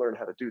 I want to learn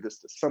how to do this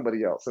to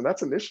somebody else, and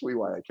that's initially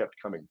why I kept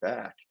coming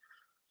back.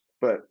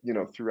 But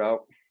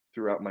throughout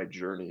my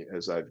journey,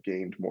 as I've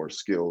gained more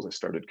skills, I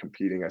started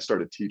competing. I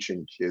started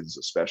teaching kids,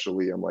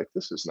 especially. I'm like,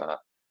 this is not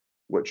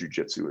what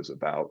jujitsu is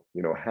about.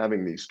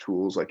 Having these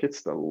tools, like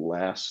it's the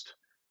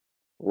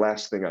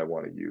last thing I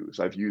want to use.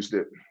 I've used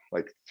it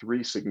like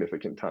 3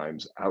 significant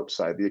times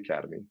outside the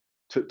academy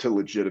to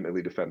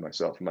legitimately defend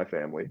myself and my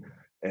family.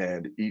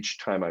 And each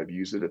time I've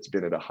used it, it's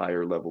been at a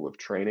higher level of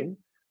training.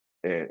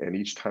 And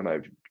each time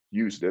I've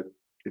used it,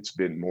 it's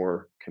been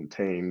more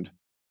contained.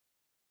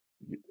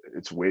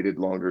 It's waited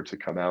longer to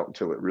come out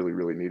until it really,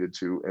 really needed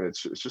to. And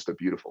it's just a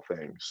beautiful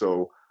thing.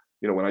 So,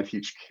 when I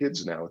teach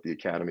kids now at the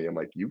academy, I'm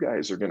like, you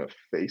guys are going to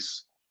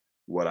face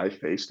what I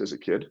faced as a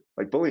kid.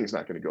 Like bullying's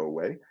not going to go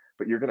away,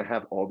 but you're going to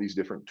have all these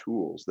different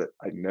tools that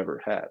I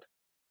never had.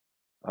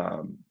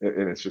 And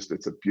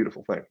it's a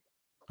beautiful thing.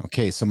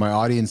 Okay, so my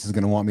audience is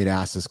going to want me to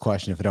ask this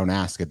question. If I don't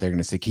ask it, they're going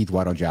to say, Keith,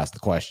 why don't you ask the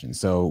question?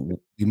 So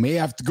you may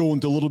have to go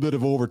into a little bit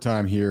of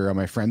overtime here,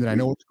 my friend. And I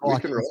know what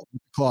We can roll. the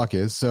clock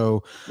is.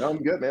 So No,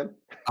 I'm good, man.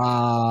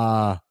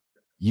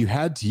 you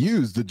had to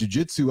use the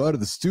jujitsu out of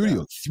the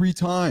studio 3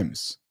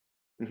 times.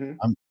 Hmm.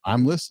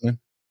 I'm listening.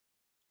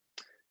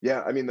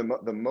 Yeah, I mean,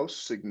 the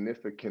most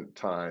significant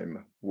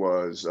time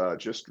was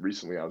just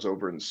recently. I was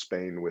over in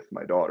Spain with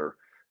my daughter,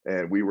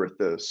 and we were at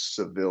the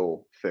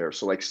Seville Fair.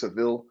 So, like,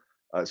 Seville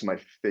is my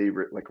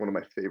favorite, like one of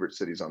my favorite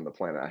cities on the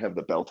planet. I have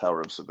the bell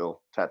tower of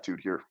Seville tattooed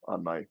here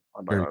on my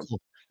Very arm.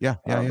 cool. Yeah,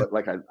 yeah, yeah. But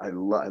like, I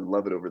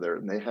love it over there,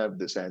 and they have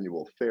this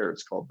annual fair.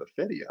 It's called the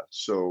Feria.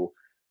 So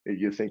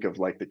you think of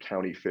like the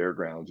county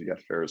fairgrounds. You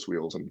got Ferris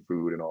wheels and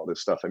food and all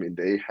this stuff. I mean,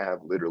 they have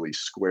literally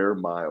square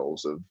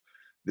miles of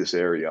this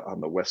area on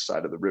the west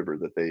side of the river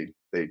that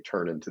they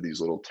turn into these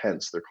little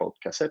tents. They're called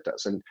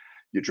casetas, and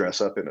you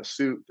dress up in a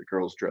suit. The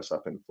girls dress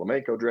up in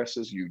flamenco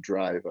dresses. You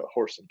drive a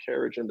horse and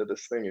carriage into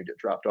this thing and get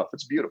dropped off.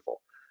 It's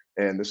beautiful.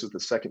 And this is the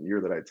second year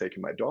that I'd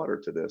taken my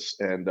daughter to this,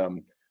 and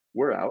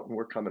we're out and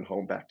we're coming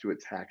home back to a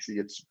taxi.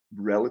 It's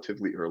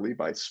relatively early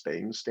by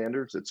Spain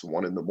standards. It's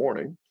 1 in the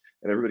morning,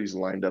 and everybody's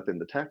lined up in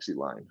the taxi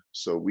line.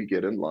 So we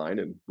get in line,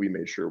 and we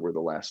made sure we're the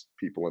last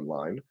people in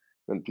line.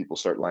 Then people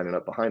start lining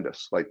up behind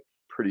us, like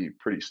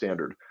pretty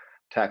standard.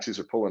 Taxis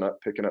are pulling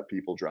up, picking up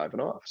people, driving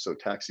off. So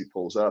taxi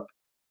pulls up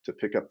to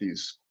pick up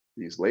these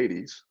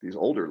ladies, these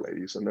older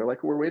ladies, and they're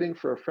like, "We're waiting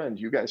for a friend.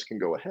 You guys can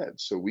go ahead."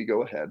 So we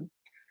go ahead,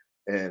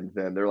 and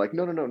then they're like,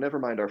 "No, no, no, never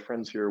mind. Our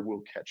friends here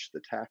will catch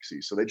the taxi."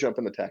 So they jump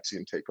in the taxi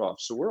and take off.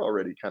 So we're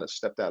already kind of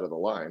stepped out of the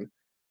line.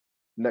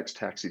 Next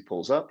taxi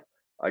pulls up.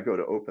 I go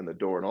to open the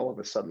door, and all of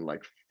a sudden,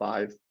 like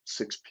 5,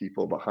 6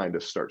 people behind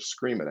us start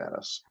screaming at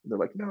us. They're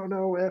like, "No,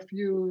 no, F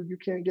you, you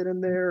can't get in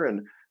there."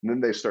 And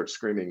then they start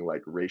screaming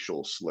like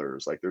racial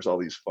slurs. Like there's all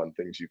these fun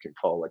things you can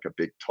call like a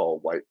big, tall,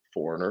 white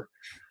foreigner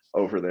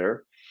over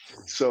there.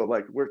 So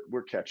like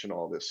we're catching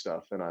all this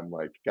stuff, and I'm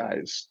like,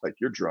 guys, like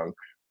you're drunk.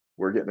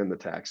 We're getting in the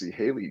taxi.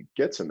 Haley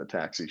gets in the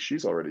taxi.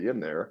 She's already in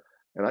there.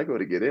 And I go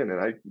to get in,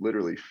 and I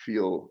literally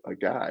feel a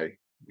guy.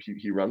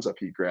 He runs up,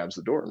 he grabs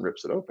the door and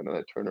rips it open. And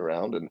I turn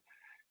around, and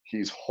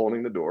he's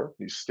holding the door.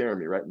 He's staring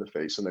me right in the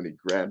face. And then he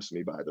grabs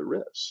me by the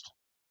wrist.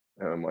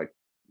 And I'm like,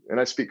 and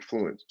I speak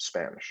fluent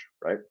Spanish,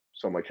 right?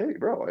 So I'm like, hey,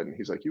 bro. And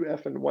he's like, you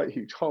effing white.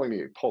 He's calling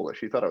me Polish.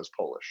 He thought I was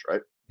Polish,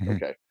 right? Mhm.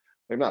 Okay.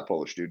 I'm not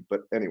Polish, dude.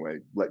 But anyway,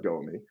 let go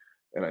of me.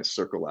 And I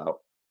circle out,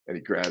 and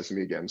he grabs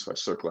me again. So I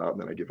circle out,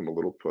 and then I give him a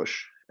little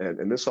push.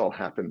 And this all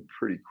happened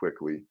pretty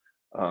quickly.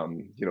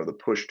 The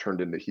push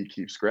turned into he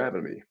keeps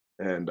grabbing me.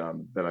 And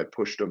then I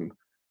pushed him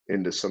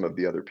into some of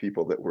the other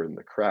people that were in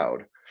the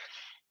crowd.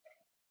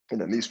 And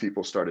then these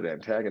people started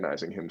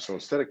antagonizing him. So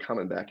instead of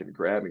coming back and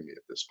grabbing me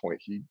at this point,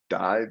 he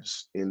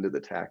dives into the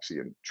taxi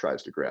and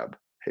tries to grab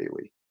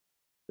Haley.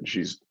 And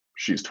she's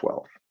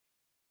 12.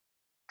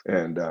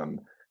 And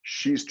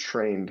she's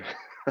trained.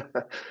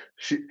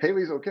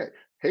 Haley's okay.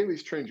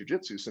 Haley's trained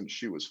jujitsu since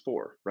she was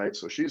 4, right?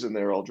 So she's in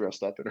there all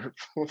dressed up in her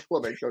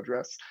flamenco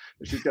dress,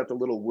 and she's got the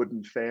little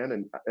wooden fan.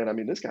 And I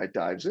mean, this guy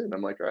dives in.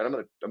 I'm like, all right, I'm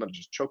gonna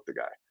just choke the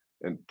guy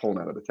and pull him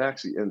out of the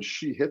taxi. And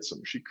she hits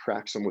him. She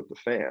cracks him with the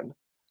fan.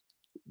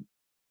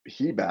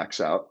 he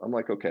backs out. I'm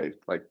like, okay,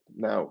 like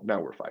now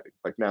we're fighting.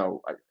 Like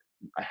now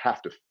I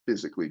have to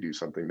physically do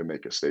something to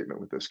make a statement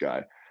with this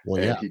guy.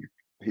 Well, yeah. And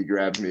he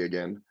grabs me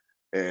again,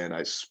 and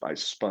I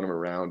spun him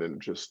around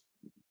and just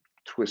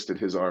twisted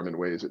his arm in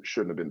ways it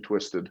shouldn't have been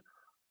twisted,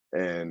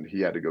 and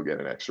he had to go get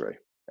an X-ray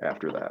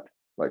after that,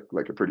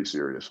 like a pretty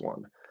serious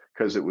one,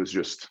 because it was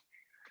just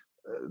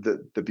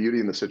the beauty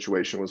in the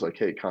situation was like,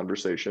 hey,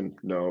 conversation,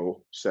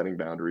 no, setting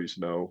boundaries,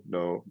 no,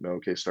 no, no.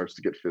 Okay, starts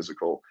to get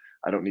physical.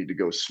 I don't need to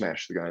go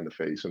smash the guy in the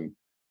face and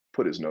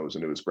put his nose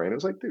into his brain. It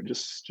was like, dude,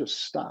 just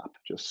stop,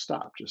 just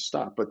stop, just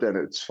stop. But then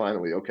it's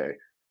finally okay.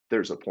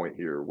 There's a point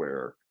here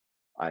where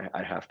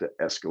I have to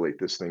escalate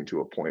this thing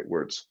to a point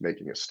where it's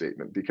making a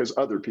statement because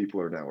other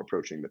people are now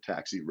approaching the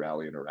taxi,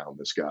 rallying around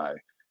this guy.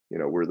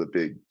 We're the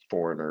big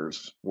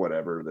foreigners,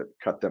 whatever, that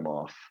cut them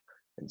off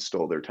and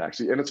stole their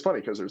taxi. And it's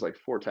funny because there's like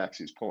four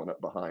taxis pulling up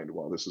behind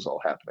while this is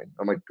all happening.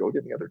 I'm like, go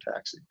get the other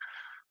taxi.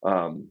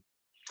 Um,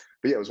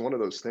 but yeah, it was one of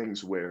those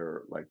things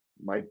where like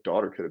my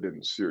daughter could have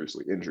been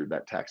seriously injured.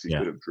 That taxi Yeah,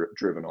 could have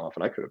driven off,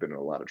 and I could have been in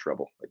a lot of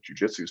trouble. Like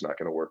jujitsu is not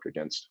going to work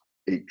against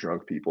eight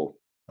drunk people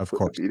of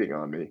putting a course. beating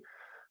on me.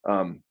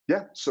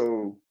 Yeah,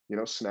 so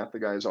snapped the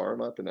guy's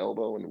arm up and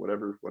elbow and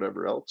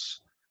whatever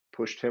else,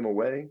 pushed him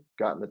away,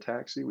 got in the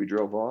taxi, we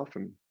drove off,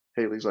 and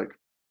Haley's like,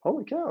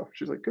 "Holy cow!"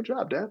 She's like, "Good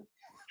job, Dad."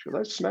 She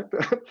goes, "I smacked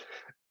the,"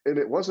 and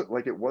it wasn't.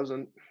 I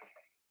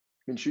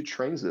mean, she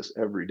trains this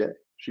every day.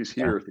 She's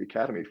Yeah. here at the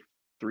academy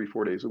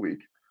 3-4 days a week,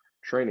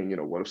 training.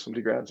 What if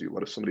somebody grabs you?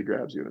 What if somebody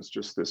grabs you? And it's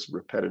just this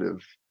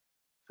repetitive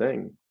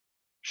thing.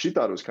 She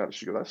thought it was kind of.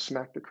 She goes, "I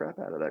smacked the crap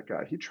out of that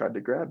guy. He tried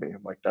to grab me."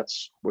 I'm like,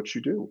 "That's what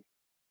you do."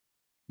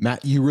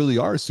 Matt, you really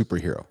are a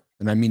superhero.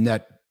 And I mean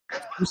that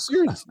you're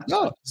serious.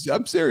 No,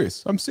 I'm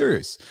serious. I'm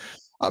serious.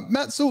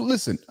 Matt, so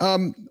listen,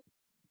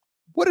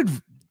 what did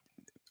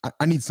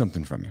I need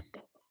something from you?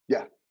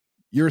 Yeah.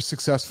 You're a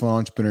successful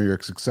entrepreneur, you're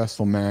a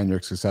successful man, you're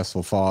a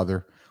successful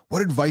father.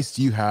 What advice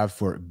do you have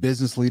for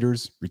business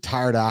leaders,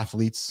 retired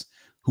athletes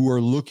who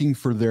are looking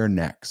for their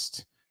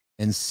next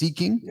and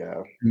seeking to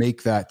Yeah.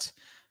 make that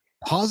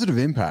positive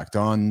impact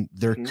on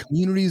their Mhm,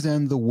 communities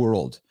and the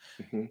world?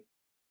 mhm,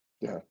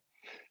 yeah.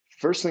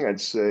 First thing I'd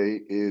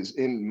say is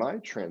in my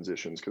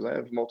transitions, because I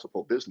have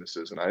multiple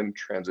businesses and I'm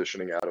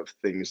transitioning out of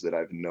things that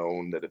I've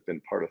known that have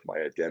been part of my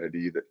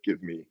identity that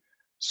give me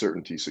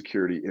certainty,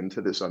 security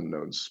into this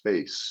unknown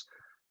space.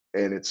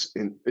 And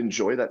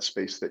enjoy that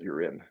space that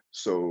you're in.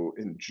 So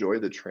enjoy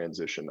the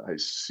transition. I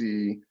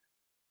see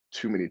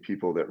too many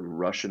people that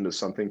rush into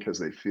something because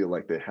they feel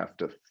like they have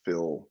to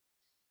fill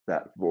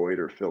that void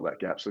or fill that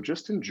gap. So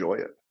just enjoy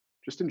it.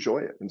 Just enjoy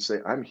it and say,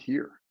 I'm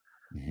here.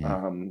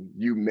 Mhm.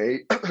 You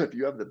may, if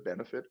you have the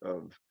benefit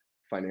of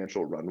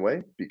financial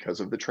runway because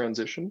of the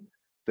transition,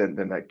 then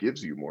that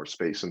gives you more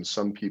space. And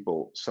some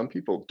people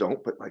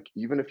don't, but like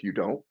even if you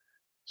don't,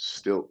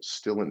 still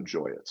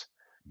enjoy it.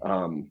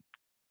 Um,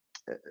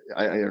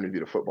 I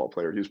interviewed a football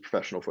player. He was a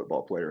professional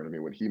football player, and I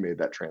mean, when he made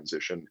that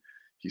transition,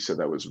 he said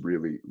that was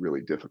really,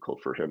 really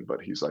difficult for him.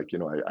 But he's like,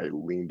 I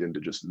leaned into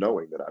just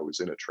knowing that I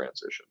was in a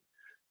transition.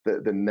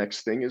 The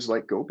next thing is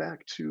like go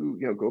back to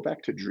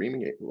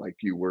dreaming it like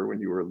you were when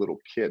you were a little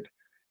kid.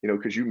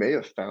 Because you may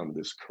have found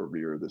this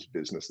career, this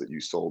business that you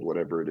sold,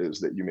 whatever it is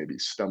that you maybe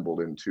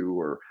stumbled into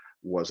or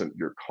wasn't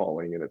your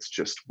calling, and it's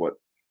just what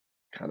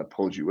kind of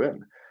pulled you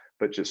in.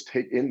 But just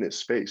take in this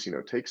space,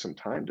 take some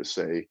time to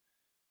say,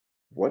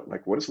 what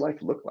does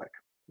life look like?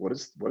 What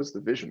is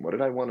the vision? What did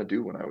I want to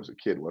do when I was a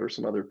kid? What are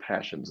some other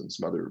passions and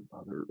some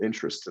other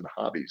interests and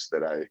hobbies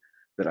that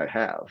I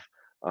have?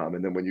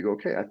 And then when you go,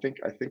 okay, I think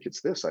it's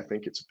this. I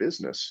think it's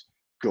business.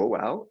 Go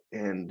out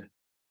and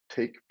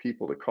take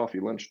people to coffee,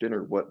 lunch,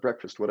 dinner, what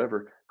breakfast,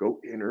 whatever. Go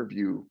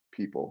interview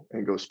people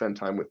and go spend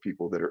time with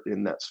people that are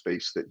in that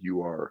space that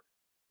you are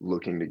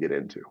looking to get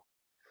into.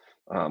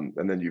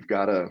 And then you've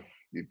got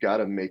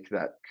to make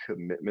that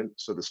commitment.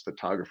 So this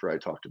photographer I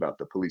talked about,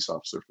 the police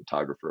officer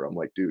photographer, I'm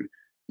like, dude,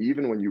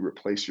 even when you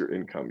replace your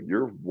income,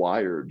 you're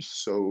wired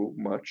so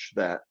much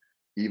that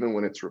even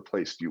when it's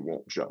replaced, you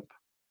won't jump.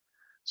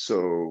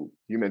 So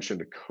you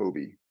mentioned a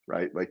Kobe,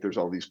 right? Like there's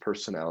all these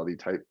personality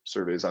type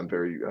surveys. I'm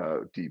very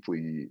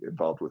deeply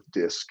involved with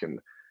DISC and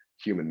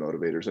Human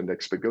Motivators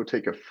Index, but go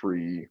take a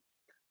free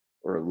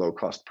or a low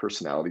cost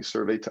personality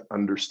survey to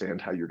understand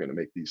how you're going to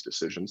make these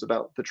decisions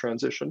about the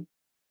transition.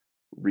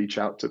 Reach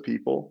out to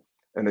people,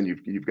 and then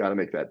you've got to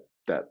make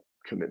that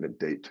commitment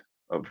date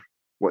of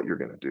what you're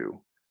going to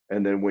do.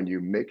 And then when you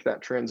make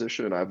that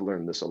transition, and I've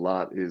learned this a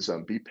lot, is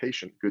be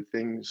patient. Good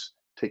things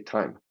take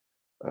time.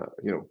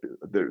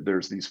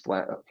 There's these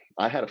flat.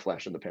 I had a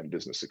flash in the pan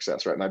business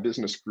success, right? My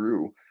business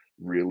grew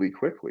really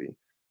quickly,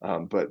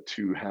 but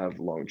to have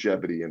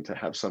longevity and to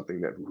have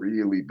something that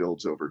really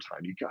builds over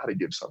time, you got to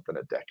give something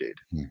a decade.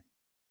 Mhm. and,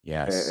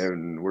 Yes.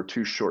 and we're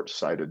too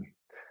short-sighted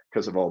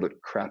because of all the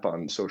crap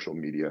on social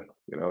media.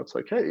 It's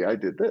like, hey, I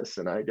did this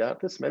and I got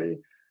this many,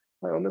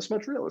 I own this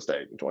much real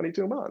estate in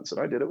 22 months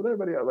and I did it with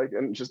everybody else. Like,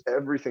 and just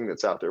everything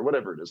that's out there,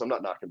 whatever it is. I'm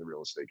not knocking the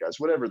real estate guys,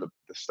 whatever the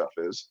stuff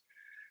is.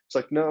 It's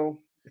like,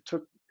 no, it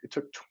took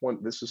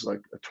 20, this is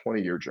like a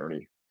 20-year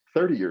journey,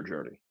 30-year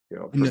journey.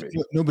 for me.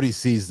 Nobody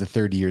sees the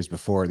 30 years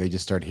before. They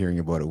just start hearing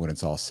about it when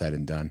it's all said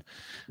and done.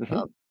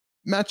 Mhm.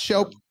 Matt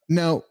Shoup,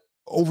 now,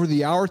 over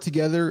the hour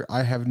together,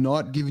 I have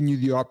not given you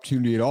the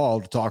opportunity at all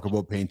to talk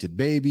about Painted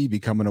Baby,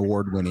 become an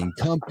award-winning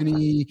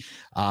company,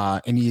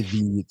 any of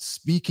the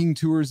speaking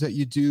tours that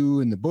you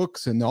do, and the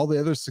books, and all the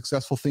other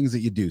successful things that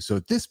you do. So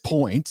at this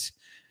point,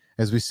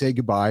 as we say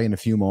goodbye in a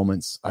few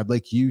moments, I'd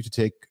like you to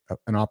take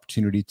an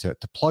opportunity to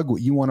plug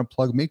what you want to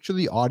plug. Make sure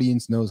the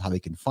audience knows how they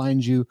can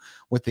find you,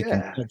 what they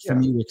can get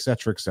from you, et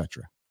cetera, et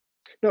cetera.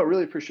 No,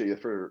 really appreciate you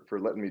for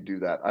letting me do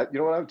that.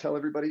 What I would tell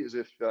everybody is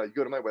if you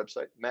go to my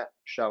website,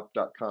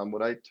 mattshoup.com,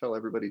 what I tell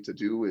everybody to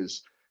do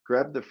is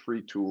grab the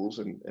free tools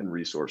and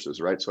resources,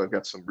 right? So I've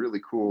got some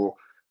really cool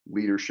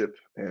leadership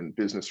and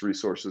business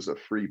resources, a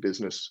free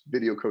business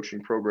video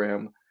coaching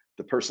program,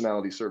 the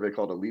personality survey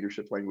called a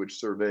leadership language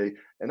survey,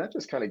 and that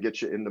just kind of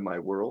gets you into my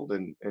world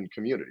and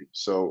community.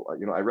 So,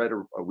 I write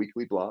a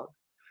weekly blog.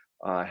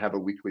 I have a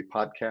weekly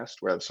podcast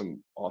where I have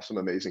some awesome,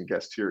 amazing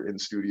guests here in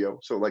studio.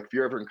 So, like, if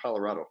you're ever in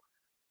Colorado,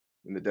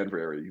 in the Denver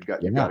area, you've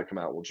got to come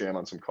out. We'll jam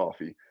on some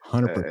coffee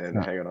 100%.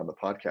 and hang out on the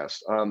podcast.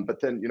 But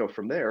then,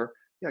 from there,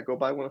 go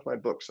buy one of my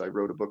books. I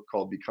wrote a book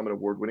called Become an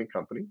Award-Winning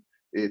Company.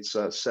 It's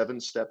 7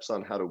 steps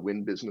on how to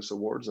win business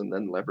awards and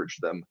then leverage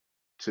them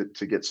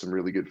to get some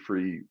really good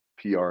free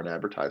PR and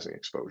advertising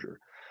exposure.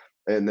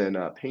 And then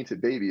Painted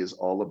Baby is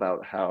all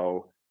about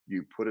how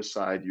you put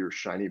aside your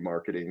shiny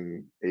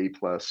marketing A+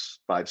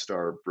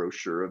 5-star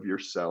brochure of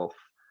yourself,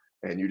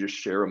 and you just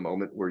share a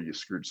moment where you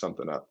screwed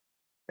something up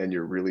and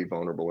you're really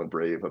vulnerable and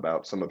brave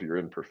about some of your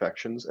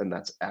imperfections, and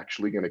that's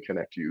actually going to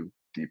connect you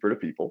deeper to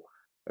people,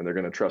 and they're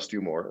going to trust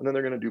you more, and then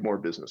they're going to do more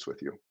business with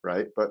you,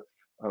 right? But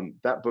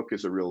that book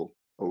is a real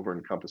over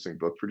encompassing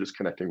book for just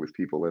connecting with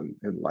people in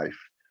life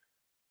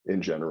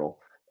in general.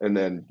 And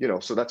then,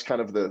 so that's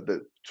kind of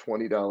the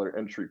 $20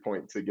 entry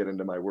point to get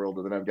into my world.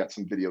 And then I've got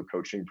some video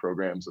coaching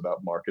programs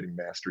about marketing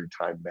mastery,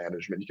 time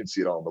management. You can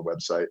see it all on the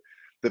website.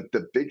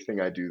 The big thing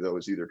I do though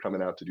is either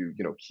coming out to do,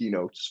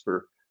 keynotes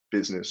for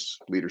business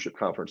leadership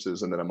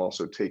conferences. And then I'm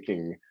also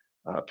taking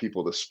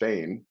people to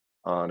Spain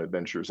on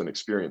adventures and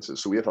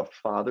experiences. So we have a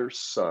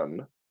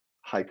father-son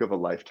hike of a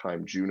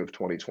lifetime, June of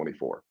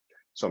 2024.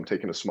 So I'm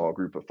taking a small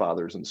group of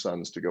fathers and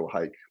sons to go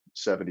hike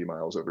 70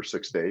 miles over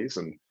 6 days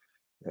and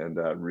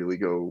really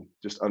go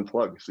just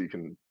unplug so you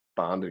can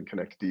bond and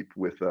connect deep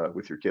with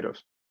your kiddos.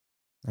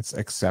 That's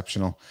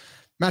exceptional.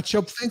 Matt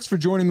Shoup, thanks for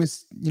joining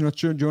us,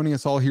 joining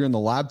us all here in the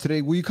lab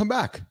today. Will you come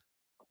back?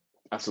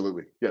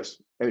 Absolutely. Yes.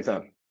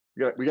 Anytime.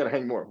 We got to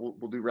hang more.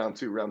 We'll do round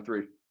 2, round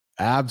 3.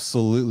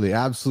 Absolutely.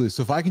 Absolutely.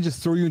 So if I can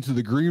just throw you into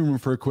the green room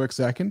for a quick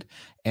second,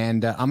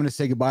 and I'm going to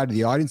say goodbye to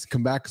the audience and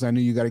come back because I know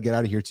you got to get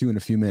out of here too in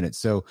a few minutes.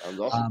 So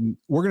awesome.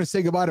 We're going to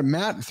say goodbye to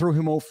Matt, throw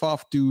him off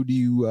to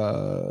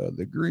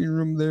the green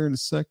room there in a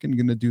second.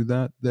 Going to do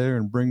that there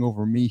and bring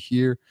over me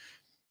here.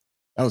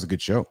 That was a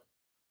good show.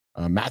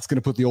 Matt's going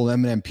to put the old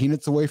M&M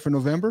peanuts away for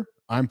November.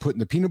 I'm putting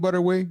the peanut butter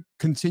away,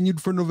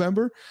 continued for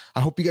November. I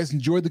hope you guys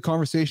enjoyed the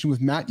conversation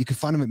with Matt. You can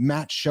find him at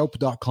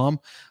mattshoup.com.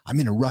 I'm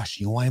in a rush.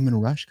 You know why I'm in a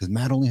rush? Because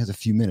Matt only has a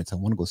few minutes. I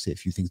want to go say a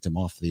few things to him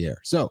off the air.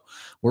 So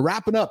we're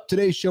wrapping up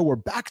today's show. We're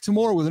back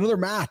tomorrow with another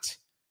Matt.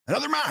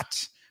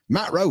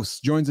 Matt Rouse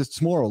joins us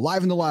tomorrow,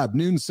 live in the lab,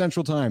 noon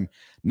Central Time.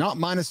 Not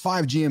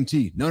 -5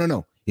 GMT.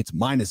 No. It's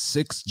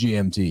 -6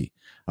 GMT.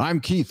 I'm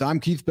Keith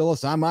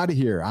Bilous. I'm out of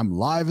here. I'm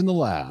live in the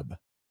lab.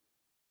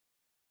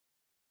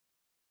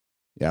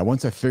 Yeah,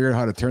 once I figured out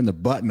how to turn the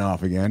button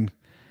off again.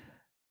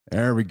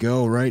 There we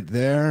go, right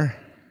there.